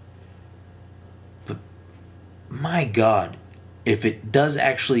point. But my God, if it does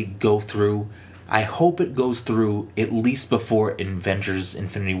actually go through, I hope it goes through at least before Avengers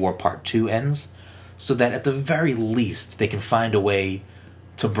Infinity War Part 2 ends, so that at the very least they can find a way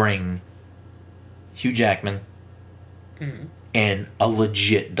to bring Hugh Jackman and a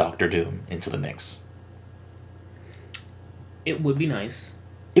legit Doctor Doom into the mix. It would be nice.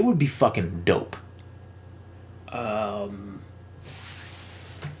 It would be fucking dope. I'm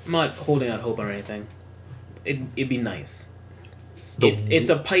not holding out hope or anything. It'd be nice. It's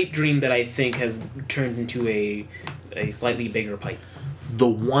a pipe dream that I think has turned into a slightly bigger pipe. The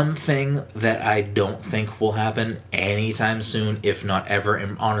one thing that I don't think will happen anytime soon, if not ever,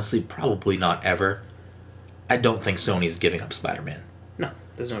 and honestly probably not ever, I don't think Sony's giving up Spider-Man. No,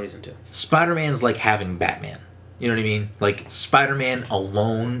 there's no reason to. Spider-Man's like having Batman. You know what I mean? Like, Spider-Man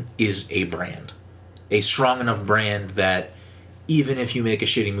alone is a brand. A strong enough brand that even if you make a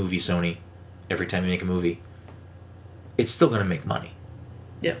shitty movie, Sony, every time you make a movie, it's still going to make money.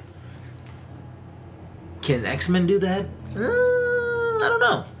 Yeah. Can X-Men do that? I don't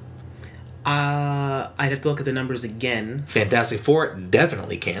know. I'd have to look at the numbers again. Fantastic Four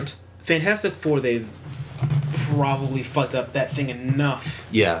definitely can't. Fantastic Four, they've probably fucked up that thing enough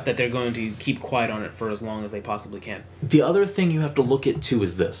that they're going to keep quiet on it for as long as they possibly can. The other thing you have to look at, too,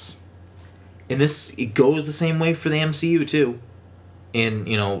 is this. And this, it goes the same way for the MCU, too. And,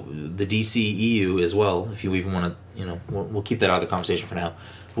 you know, the DCEU as well, if you even want to, you know, we'll keep that out of the conversation for now.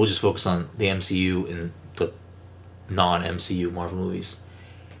 We'll just focus on the MCU and the non-MCU Marvel movies.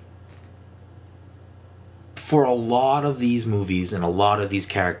 For a lot of these movies and a lot of these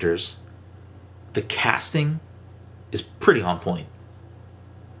characters, the casting is pretty on point.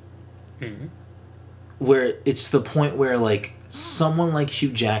 Mm-hmm. Where it's the point where, like, someone like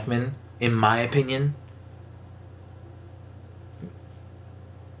Hugh Jackman, in my opinion,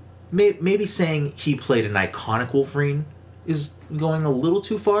 maybe saying he played an iconic Wolverine is going a little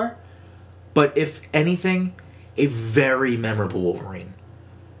too far. But if anything, a very memorable Wolverine.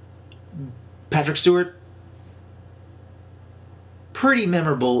 Patrick Stewart, pretty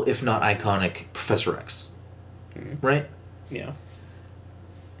memorable, if not iconic, Professor X. Mm-hmm. Right? Yeah.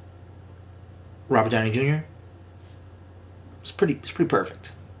 Robert Downey Jr. It's pretty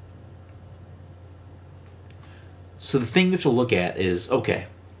perfect. So the thing you have to look at is, okay,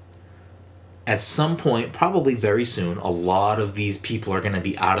 at some point, probably very soon, a lot of these people are going to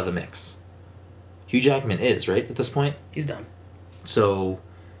be out of the mix. Hugh Jackman is, right, at this point? He's done. So,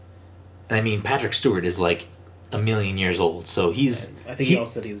 and I mean, Patrick Stewart is like a million years old, so he's... I think he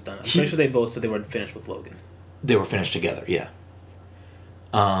also said he was done. I'm pretty sure they both said they weren't finished with Logan. They were finished together, yeah.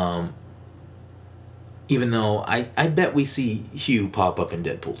 Even though I bet we see Hugh pop up in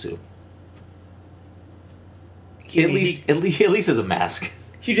Deadpool 2. At least as a mask.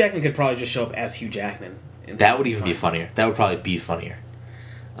 Hugh Jackman could probably just show up as Hugh Jackman. That would even be funnier. That would probably be funnier.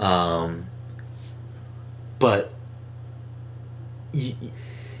 But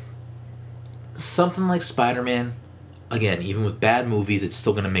something like Spider-Man, again, even with bad movies, it's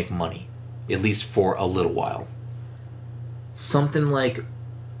still going to make money. At least for a little while. Something like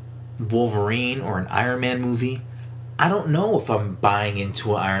Wolverine or an Iron Man movie, I don't know if I'm buying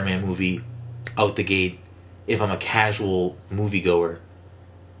into an Iron Man movie out the gate if I'm a casual moviegoer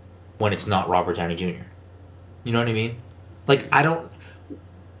when it's not Robert Downey Jr. You know what I mean? Like, I don't...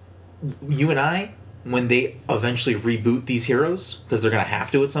 You and I, when they eventually reboot these heroes, because they're going to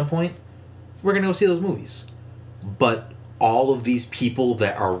have to at some point, we're going to go see those movies. But all of these people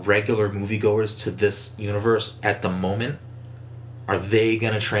that are regular moviegoers to this universe at the moment, are they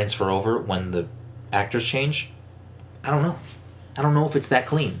going to transfer over when the actors change? I don't know. I don't know if it's that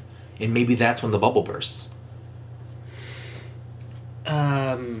clean. And maybe that's when the bubble bursts.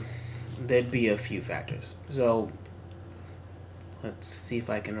 There'd be a few factors. So, let's see if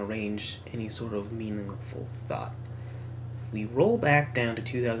I can arrange any sort of meaningful thought. if we roll back down to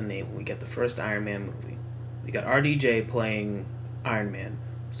 2008 when we get the first Iron Man movie, we got RDJ playing Iron Man.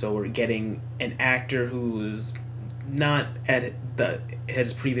 So we're getting an actor who's not at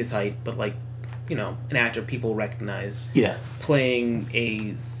his previous height, but like, you know, an actor people recognize. Yeah. Playing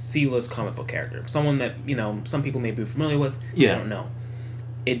a C-list comic book character. Someone that, you know, some people may be familiar with. Yeah. I don't know.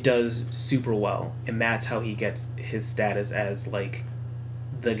 It does super well. And that's how he gets his status as, like,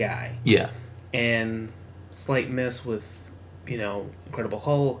 the guy. Yeah. And slight miss with, you know, Incredible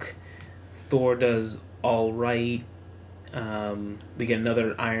Hulk. Thor does all right. We get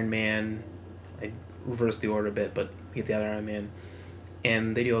another Iron Man. I reversed the order a bit, but we get the other Iron Man.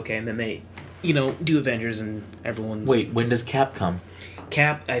 And they do okay. And then they, you know, do Avengers and everyone's... Wait, when does Cap come?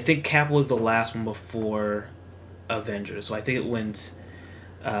 I think Cap was the last one before Avengers. So I think it went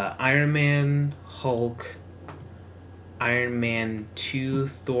Iron Man, Hulk, Iron Man 2,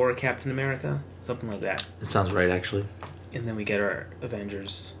 Thor, Captain America. Something like that. It sounds right, actually. And then we get our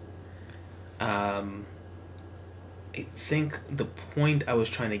Avengers. I think the point I was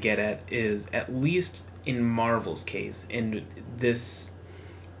trying to get at is, at least in Marvel's case, and this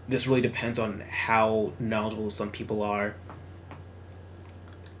really depends on how knowledgeable some people are,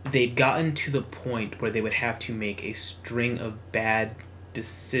 they've gotten to the point where they would have to make a string of bad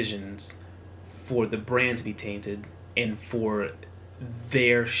decisions for the brand to be tainted and for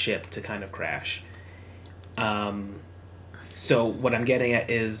their ship to kind of crash. So what I'm getting at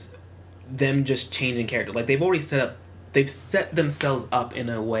is them just changing character. Like, they've set themselves up in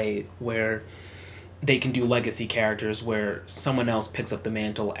a way where they can do legacy characters where someone else picks up the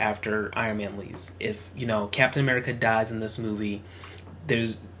mantle after Iron Man leaves. If, you know, Captain America dies in this movie,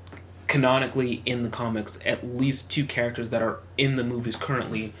 there's canonically in the comics at least 2 characters that are in the movies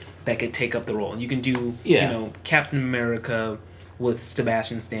currently that could take up the role. And you can do, you know, Captain America with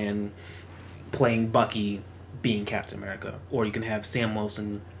Sebastian Stan playing Bucky being Captain America. Or you can have Sam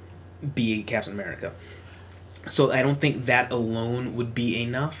Wilson be Captain America. So I don't think that alone would be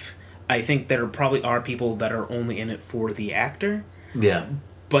enough. I think there probably are people that are only in it for the actor. Yeah.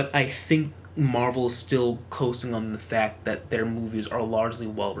 But I think Marvel is still coasting on the fact that their movies are largely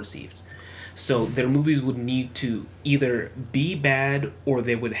well received. So their movies would need to either be bad or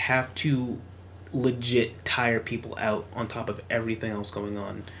they would have to legit tire people out on top of everything else going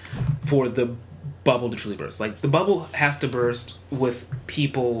on for the bubble to truly burst. Like, the bubble has to burst with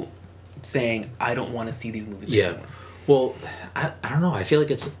people saying, I don't want to see these movies anymore. Well, I don't know. I feel like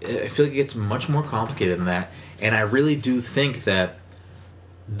it's much more complicated than that, and I really do think that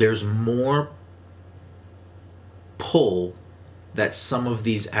there's more pull that some of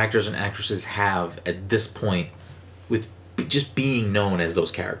these actors and actresses have at this point with just being known as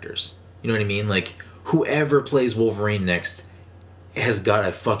those characters. You know what I mean? Like, whoever plays Wolverine next has got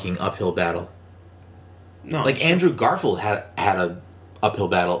a fucking uphill battle. No, like, Andrew Garfield had a uphill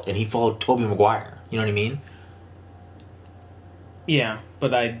battle, and he followed Tobey Maguire. You know what I mean? Yeah,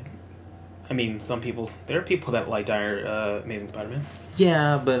 but I mean, there are people that liked Amazing Spider-Man.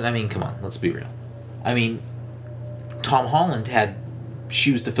 Yeah, but I mean, come on, let's be real. I mean, Tom Holland had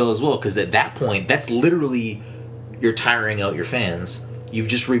shoes to fill as well, because at that point, that's literally, you're tiring out your fans. You've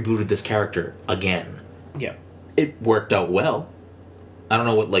just rebooted this character again. Yeah. It worked out well. I don't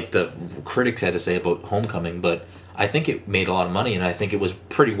know what, like, the critics had to say about Homecoming, but I think it made a lot of money, and I think it was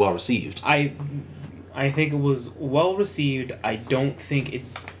pretty well received. I think it was well received. I don't think it,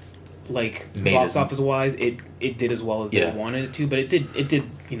 like, box office wise, it did as well as they wanted it to, but it did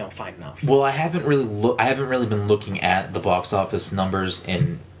you know, fine enough. Well, I haven't really been looking at the box office numbers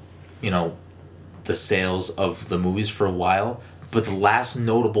and, you know, the sales of the movies for a while, but the last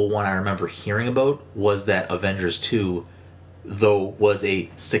notable one I remember hearing about was that Avengers 2, though was a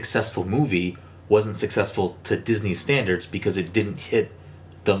successful movie, wasn't successful to Disney standards because it didn't hit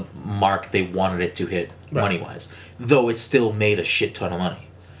the mark they wanted it to hit money-wise. Though it still made a shit ton of money.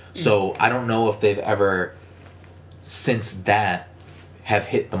 So I don't know if they've ever, since that, have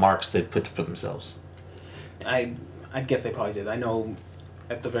hit the marks they've put for themselves. I guess they probably did. I know,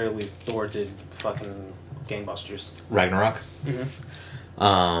 at the very least, Thor did fucking gangbusters. Ragnarok?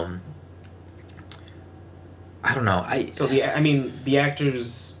 Mm-hmm. I don't know. The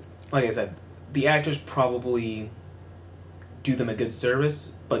actors, like I said, the actors probably do them a good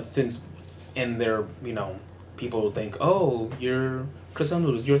service, but since in their, you know, people will think, oh, you're Chris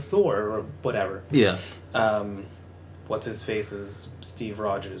Hemsworth, you're Thor, or whatever. Yeah. What's his face is Steve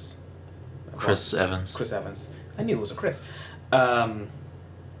Rogers. Chris Evans. Chris Evans. I knew it was a Chris. I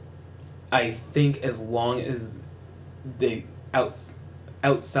think as long as they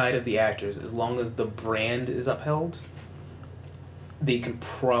outside of the actors, as long as the brand is upheld, they can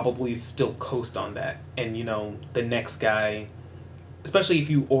probably still coast on that. And, you know, the next guy, especially if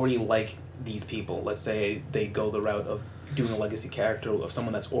you already like these people, let's say they go the route of doing a legacy character of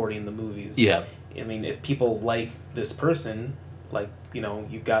someone that's already in the movies. Yeah. I mean, if people like this person, like, you know,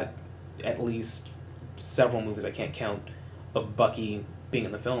 you've got at least several movies, I can't count, of Bucky being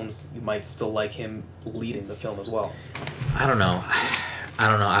in the films, you might still like him leading the film as well. I don't know. I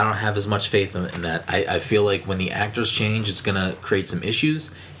don't have as much faith in that. I feel like when the actors change, it's going to create some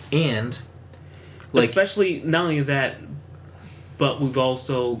issues. And, like... Especially, not only that, but we've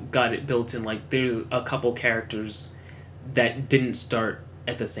also got it built in, like, there are a couple characters that didn't start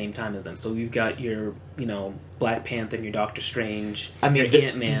at the same time as them. So you've got your, you know, Black Panther and your Doctor Strange, I mean, your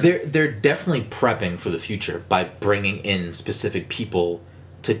Ant-Man. They're definitely prepping for the future by bringing in specific people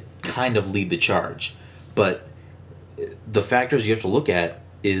to kind of lead the charge. But the factors you have to look at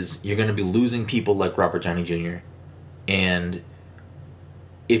is you're going to be losing people like Robert Downey Jr. And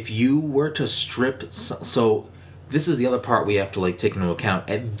if you were to strip... So this is the other part we have to, like, take into account.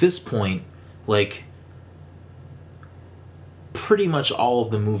 At this point, like, pretty much all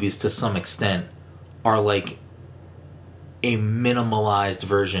of the movies to some extent are like a minimalized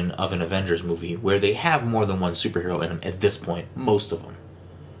version of an Avengers movie where they have more than one superhero in them at this point, most of them.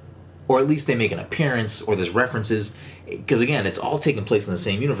 Or at least they make an appearance, or there's references. Because again, it's all taking place in the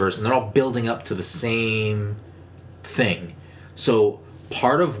same universe, and they're all building up to the same thing. So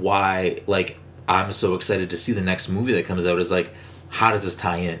part of why, like, I'm so excited to see the next movie that comes out is like, how does this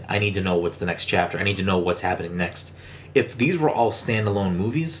tie in? I need to know what's the next chapter. I need to know what's happening next. If these were all standalone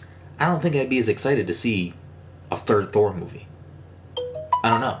movies, I don't think I'd be as excited to see a third Thor movie. I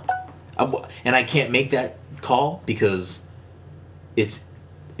don't know. And I can't make that call because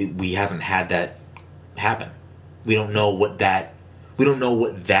we haven't had that happen. We don't know what that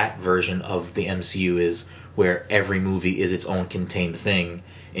version of the MCU is, where every movie is its own contained thing,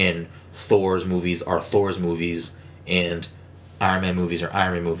 and Thor's movies are Thor's movies, and Iron Man movies are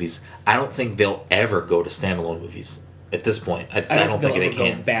Iron Man movies. I don't think they'll ever go to standalone movies at this point. I don't think they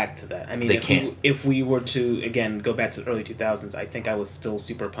can go back to that. I mean, if we were to again go back to the early 2000s, I think I was still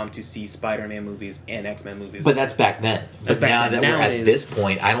super pumped to see Spider-Man movies and X-Men movies. But that's back then. But now that we're at this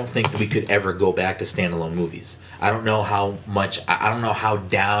point, I don't think that we could ever go back to standalone movies. I don't know how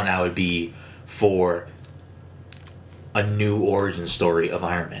down I would be for a new origin story of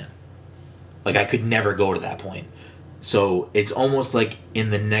Iron Man. Like, I could never go to that point. So it's almost like in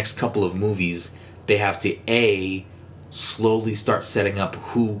the next couple of movies, they have to slowly start setting up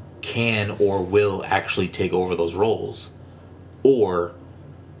who can or will actually take over those roles, or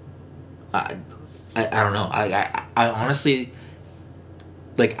I don't know. I honestly,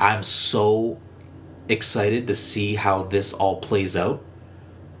 like, I'm so excited to see how this all plays out,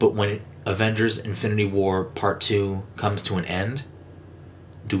 but when Avengers Infinity War Part 2 comes to an end,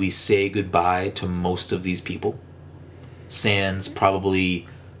 do we say goodbye to most of these people? Sans probably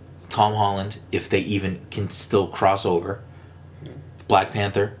Tom Holland, if they even can still cross over. Black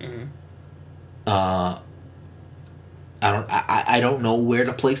Panther. Mm-hmm. I don't know where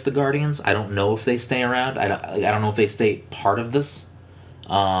to place the Guardians. I don't know if they stay around. I don't know if they stay part of this.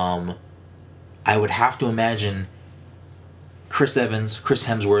 I would have to imagine Chris Evans, Chris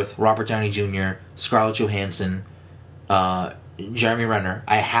Hemsworth, Robert Downey Jr., Scarlett Johansson, Jeremy Renner.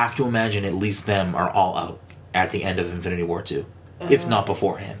 I have to imagine at least them are all out at the end of Infinity War 2, if not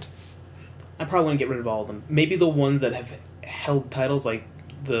beforehand. I probably wouldn't get rid of all of them. Maybe the ones that have held titles, like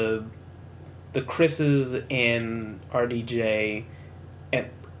the Chris's and RDJ,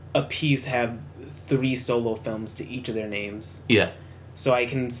 at a piece have 3 solo films to each of their names. Yeah. So I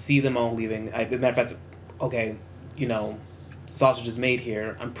can see them all leaving. As a matter of fact, okay, you know, Sausage is Made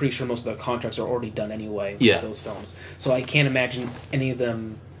here. I'm pretty sure most of their contracts are already done anyway with those films. So I can't imagine any of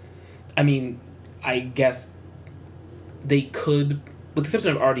them. I mean, I guess they could, with the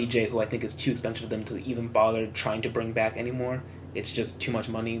exception of RDJ, who I think is too expensive for them to even bother trying to bring back anymore. It's just too much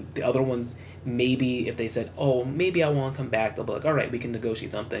money. The other ones, maybe if they said, oh, maybe I want to come back, they'll be like, all right, we can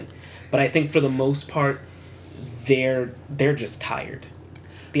negotiate something. But I think for the most part, they're just tired.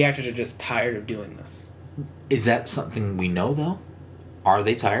 The actors are just tired of doing this. Is that something we know, though? Are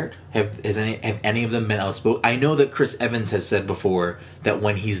they tired? Have any of them been outspoken? I know that Chris Evans has said before that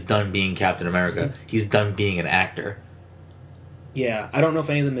when he's done being Captain America, he's done being an actor. Yeah, I don't know if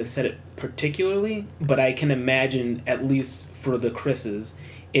any of them have said it particularly, but I can imagine, at least for the Chris's,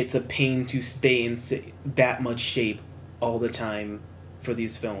 it's a pain to stay in that much shape all the time for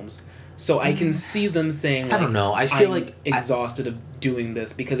these films. So I can see them saying, like, I don't know. I feel I'm exhausted of doing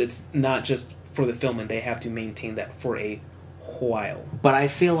this, because it's not just for the film, and they have to maintain that for a while. But I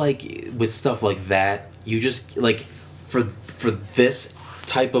feel like with stuff like that, you just, like, for for this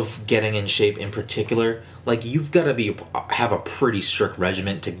type of getting in shape in particular, like you've got to have a pretty strict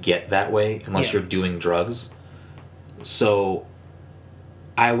regimen to get that way, unless you're doing drugs. So,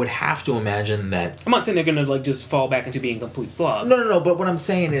 I would have to imagine that. I'm not saying they're gonna like just fall back into being complete slob. No. But what I'm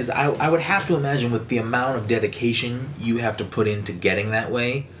saying is, I would have to imagine with the amount of dedication you have to put into getting that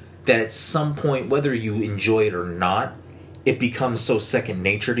way, that at some point, whether you enjoy it or not, it becomes so second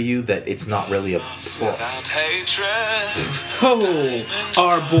nature to you that it's not really a. Oh,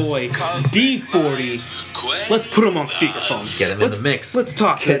 our boy D40. Let's put him on speakerphone. Get him in the mix. Let's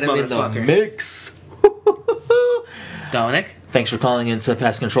talk to this Get him in motherfucker. the mix. Dominic? Thanks for calling into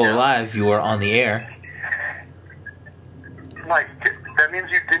Pass Controller Live. You are on the air. Like, that means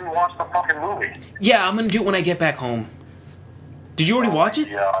you didn't watch the fucking movie. Yeah, I'm gonna do it when I get back home. Did you already watch it?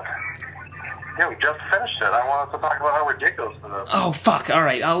 Yeah. Yeah, we just finished it. I wanted to talk about how ridiculous it is. Oh fuck! All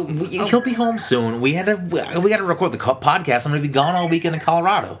right, He'll be home soon. We had to record the podcast. I'm going to be gone all weekend in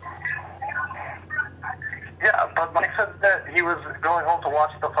Colorado. Yeah, but Mike said that he was going home to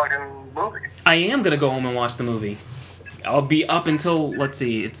watch the fucking movie. I am gonna go home and watch the movie. I'll be up until, let's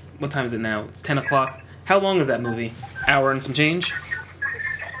see, what time is it now? It's 10 o'clock. How long is that movie? Hour and some change?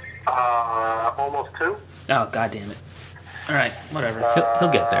 Almost 2. Oh, god damn it. Alright, whatever.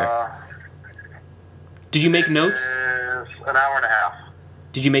 He'll get there. Did you make notes? It's an hour and a half.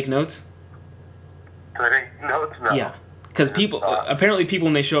 Did you make notes? Do I make notes? No. Yeah. Because apparently people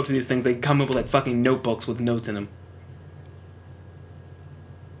when they show up to these things, they come up with like fucking notebooks with notes in them.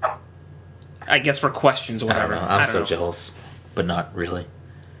 I guess for questions or whatever. I don't know. I'm so jealous, but not really.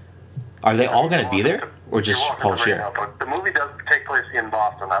 Are they all going to be there, or just Paul Scheer? The movie does take place in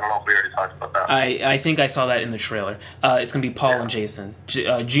Boston. I don't know if we already talked about that. I think I saw that in the trailer. It's going to be Paul and Jason.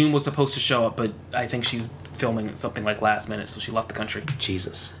 June was supposed to show up, but I think she's filming something like last minute, so she left the country.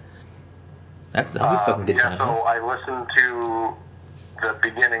 Jesus. That'll be a fucking good time. So I listened to the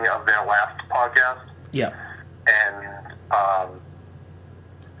beginning of their last podcast. Yeah. And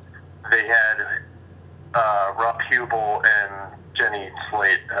they had Rob Hubel and Jenny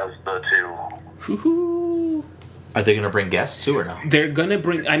Slate as the two. Woohoo! Are they going to bring guests too, or no? They're going to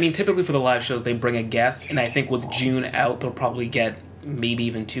bring... I mean, typically for the live shows, they bring a guest, and I think with June out, they'll probably get maybe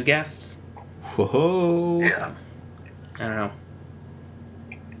even 2 guests. Whoa! Yeah. I don't know.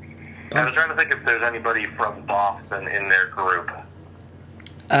 I was trying to think if there's anybody from Boston in their group.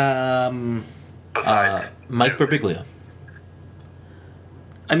 Besides Mike Birbiglia.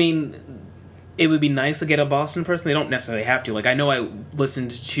 I mean, it would be nice to get a Boston person. They don't necessarily have to. Like, I know I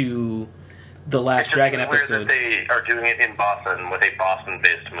listened to the Last Dragon episode. That they are doing it in Boston with a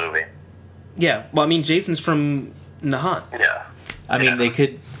Boston-based movie. Yeah. Well, I mean, Jason's from Nahant. Yeah. I mean, they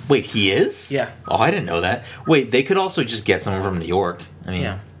could... Wait, he is? Yeah. Oh, I didn't know that. Wait, they could also just get someone from New York. I mean...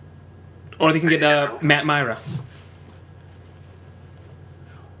 Yeah. Or they can get Matt Myra.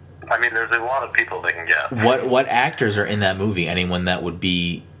 I mean, there's a lot of people they can get. What actors are in that movie? Anyone that would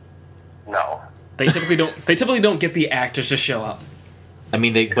be... No. They typically don't get the actors to show up. I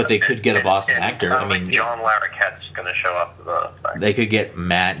mean, they could get a Boston actor. I mean, John Larroquette's going to show up to the thing. They could get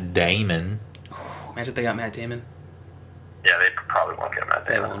Matt Damon. Imagine if they got Matt Damon. Yeah, they probably won't get Matt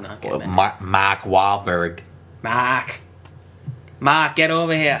Damon. They will not get Matt Damon. Mark Wahlberg. Mark, get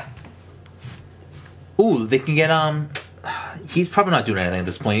over here. Ooh, they can get he's probably not doing anything at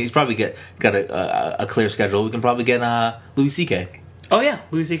this point. He's probably got a clear schedule. We can probably get Louis C.K. Oh yeah,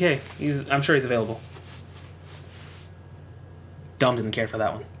 Louis C.K. I'm sure he's available. Dom didn't care for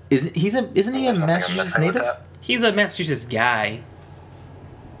that one. Isn't he a Massachusetts native? He's a Massachusetts guy.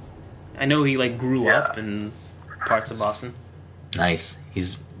 I know he grew up in parts of Boston. Nice.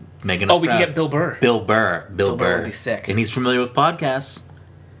 He's making us we proud. can get Bill Burr. Bill Burr would be sick. And he's familiar with podcasts.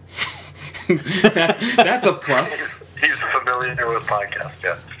 That's a plus. He's familiar with podcasts,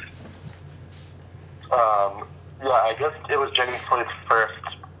 yeah. Yeah, I guess it was Jenny Slate's first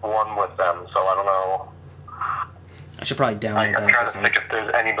one with them, so I don't know. I should probably download that I'm trying to episode. think if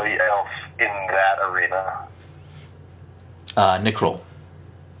there's anybody else in that arena. Nick Kroll.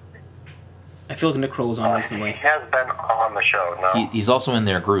 I feel like Nick Kroll was on recently. He has been on the show, no? He's also in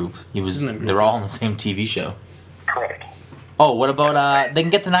their group. They're all in the same TV show. Correct. Oh, what about they can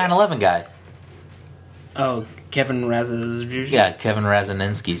get the 9/11 guy? Oh, Kevin Raz's. Yeah, Kevin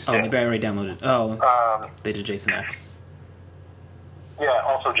Razaninsky's. Oh, maybe I already downloaded. Oh, they did Jason X. Yeah,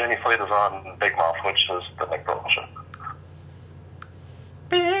 also Jenny Slate is on Big Mouth, which is the Nick Kroll show.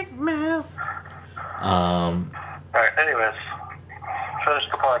 Big Mouth. Alright, anyways. Finish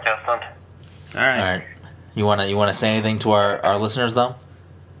the podcast then. All right. All right. You wanna say anything to our listeners though?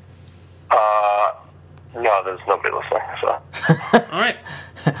 No, there's nobody listening, so. All right.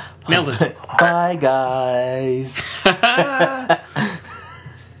 Nailed it. Bye, guys.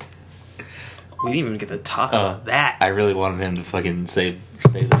 We didn't even get to talk about that. I really wanted him to fucking say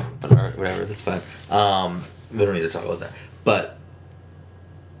that, but alright, whatever, that's fine. We don't need to talk about that. But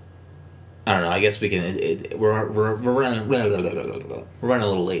I don't know. I guess we can. We're running a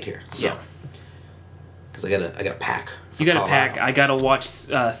little late here, so Yeah. because I gotta pack. for You gotta Colorado. pack. I gotta watch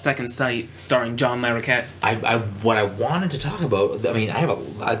Second Sight, starring John Larroquette. What I wanted to talk about. I mean, I have a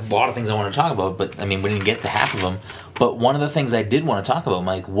lot of things I want to talk about, but I mean, we didn't get to half of them. But one of the things I did want to talk about,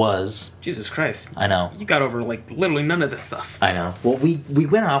 Mike, was Jesus Christ. I know. You got over, like, literally none of this stuff. I know. Well, we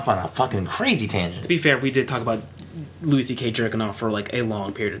went off on a fucking crazy tangent. To be fair, we did talk about Louis C.K. jerking off for, like, a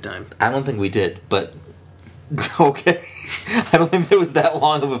long period of time. I don't think we did, but okay. I don't think it was that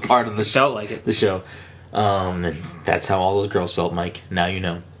long of a part of the show. Felt like it. The show. That's how all those girls felt, Mike. Now you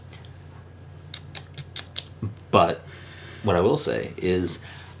know. But what I will say is,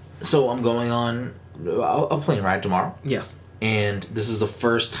 so I'm going on a plane ride tomorrow, Yes. and this is the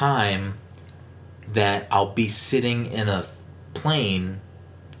first time that I'll be sitting in a plane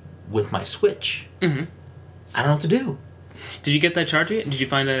with my Switch. Mm-hmm. I don't know what to do. Did you get that charger yet? Did you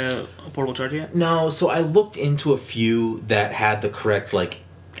find a portable charger yet? No, so I looked into a few that had the correct like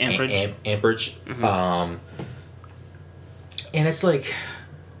Amperage? amperage, Mm-hmm. And it's like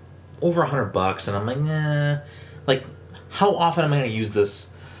over $100, and I'm like, nah. Like, how often am I going to use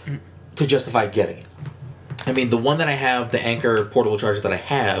this to justify getting it? I mean, the one that I have, the Anker portable charger that I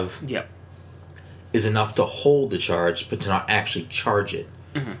have, Yep. is enough to hold the charge, but to not actually charge it.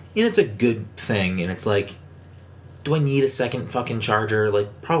 Mm-hmm. And it's a good thing, and it's like, do I need a second fucking charger?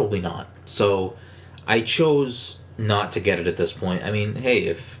 Like, probably not. So, I chose not to get it at this point. I mean, hey,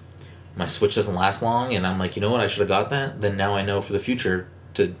 if my Switch doesn't last long, and I'm like, you know what, I should have got that, then now I know for the future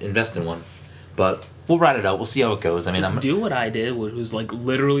to invest in one. But we'll ride it out. We'll see how it goes. I mean, Just do what I did, which was, like,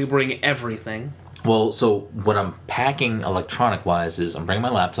 literally bring everything. well, so what I'm packing electronic-wise is I'm bringing my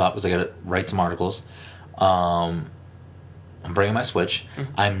laptop because I got to write some articles. I'm bringing my Switch.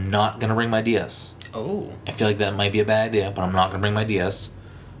 Mm-hmm. I'm not going to bring my DS. Oh. I feel like that might be a bad idea, but I'm not going to bring my DS.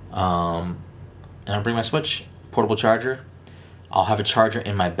 And I'll bring my Switch, portable charger. I'll have a charger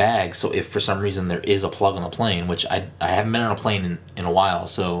in my bag, so if for some reason there is a plug on the plane, which I haven't been on a plane in a while,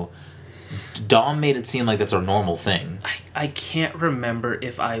 so Dom made it seem like that's a normal thing. I can't remember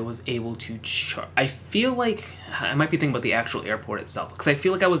if I was able to I feel like I might be thinking about the actual airport itself, because I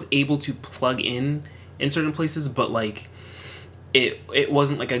feel like I was able to plug in certain places, but like it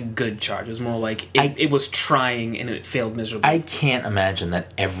wasn't like a good charge. It was more like it was trying and it failed miserably. I can't imagine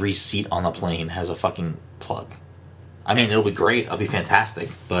that every seat on the plane has a fucking plug. I mean, it'll be great. It'll be fantastic,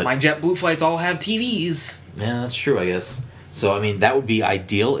 but My JetBlue flights all have TVs. yeah, that's true, I guess. So, I mean, that would be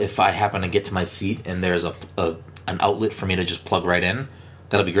ideal if I happen to get to my seat and there's an outlet for me to just plug right in.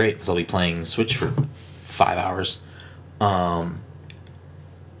 That'll be great, because I'll be playing Switch for 5 hours.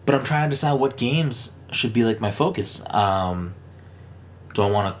 But I'm trying to decide what games should be, like, my focus. Do I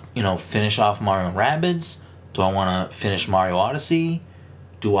want to, finish off Mario and Rabbids? Do I want to finish Mario Odyssey?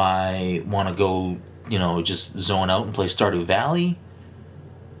 Do I want to go, just zone out and play Stardew Valley?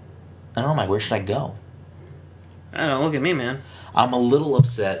 I don't know, Mike, where should I go? I don't know, look at me, man. I'm a little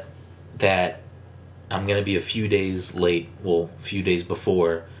upset that I'm going to be a few days late. Well, a few days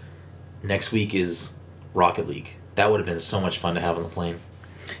before. Next week is Rocket League. That would have been so much fun to have on the plane.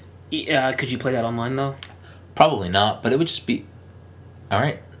 Could you play that online, though? Probably not, but it would just be...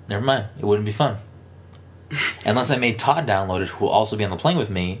 Alright, never mind. It wouldn't be fun. Unless I made Todd download it, who will also be on the plane with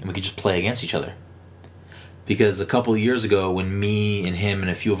me, and we could just play against each other. Because a couple of years ago, when me and him and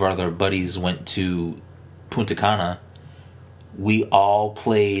a few of our other buddies went to Punta Cana, we all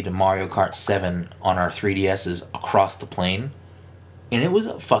played Mario Kart 7 on our 3DSs across the plane, and it was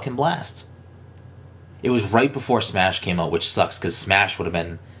a fucking blast. It was right before Smash came out, which sucks, because Smash would have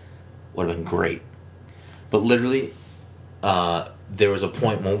been great. But literally, there was a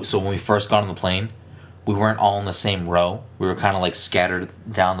point when we first got on the plane, we weren't all in the same row. We were kind of like scattered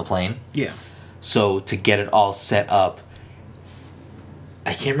down the plane. Yeah. So to get it all set up,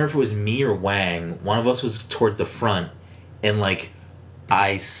 I can't remember if it was me or Wang. One of us was towards the front, and like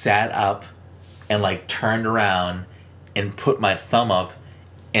I sat up and like turned around and put my thumb up,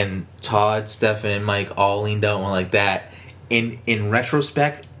 and Todd, Stefan, and Mike all leaned out and went like that. In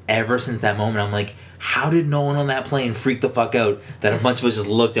retrospect, ever since that moment, I'm like, how did no one on that plane freak the fuck out that a bunch of us just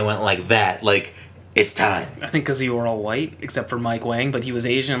looked and went like that? Like, it's time. I think because you were all white, except for Mike Wang, but he was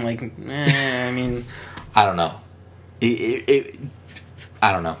Asian. Like, I mean, I don't know.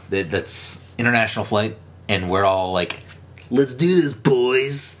 I don't know. That's international flight, and we're all like, let's do this,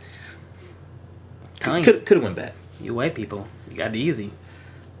 boys. telling Could have went bad. you white people, you got it easy.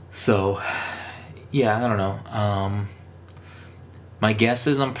 So, Yeah, I don't know. My guess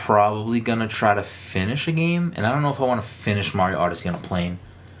is I'm probably gonna try to finish a game, and I don't know if I want to finish Mario Odyssey on a plane.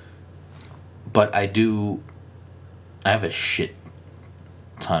 But I have a shit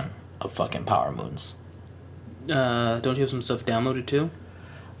ton of fucking Power Moons. Don't you have some stuff downloaded too?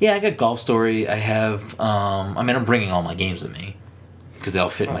 Yeah, I got Golf Story. I have. I'm bringing all my games with me because they all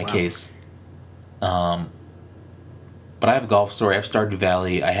fit in my case. But I have Golf Story. I have Stardew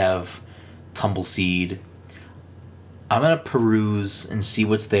Valley. I have Tumbleseed. I'm gonna peruse and see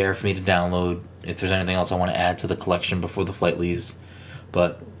what's there for me to download. If there's anything else I want to add to the collection before the flight leaves,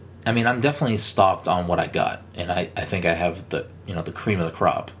 but I mean, I'm definitely stocked on what I got, and I think I have the cream of the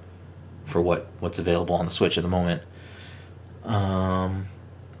crop for what's available on the Switch at the moment.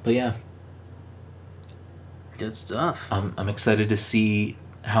 But yeah, good stuff. I'm excited to see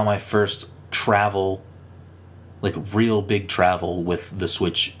how my first travel, like real big travel with the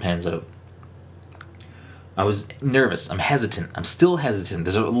Switch, pans out. I was nervous. I'm hesitant. I'm still hesitant.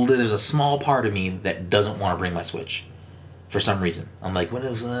 There's a small part of me that doesn't want to bring my Switch for some reason. I'm like, what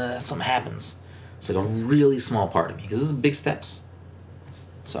if something happens? It's like a really small part of me because this is big steps.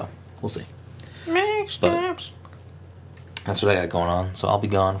 So we'll see. Big steps. That's what I got going on. So I'll be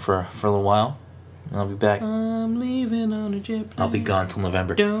gone for a little while. And I'll be back. I'm leaving on a jet plane. I'll be gone till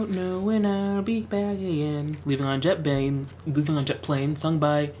November. Don't know when I'll be back again. Leaving on jet plane, sung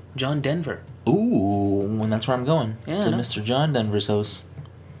by John Denver. Ooh, and that's where I'm going. Yeah, to Mr. John Denver's house.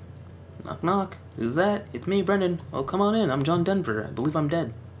 Knock knock. Who's that? It's me, Brendan. Oh, come on in. I'm John Denver. I believe I'm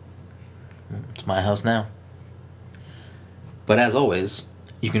dead. It's my house now. But as always,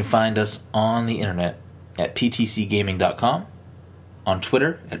 you can find us on the internet at ptcgaming.com, on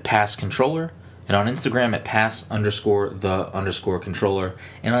Twitter at PassController, and on Instagram at pass_the_controller,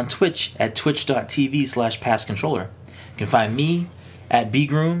 and on Twitch at twitch.tv/PassController. You can find me at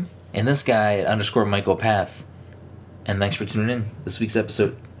bgroom and this guy at _MikeOpath. And thanks for tuning in. This week's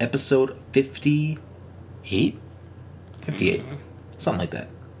episode 58? 58. Something like that.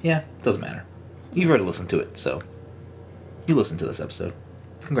 Yeah, doesn't matter. You've already listened to it, so you listened to this episode.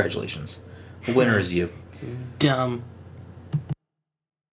 Congratulations. The winner is you. Dumb.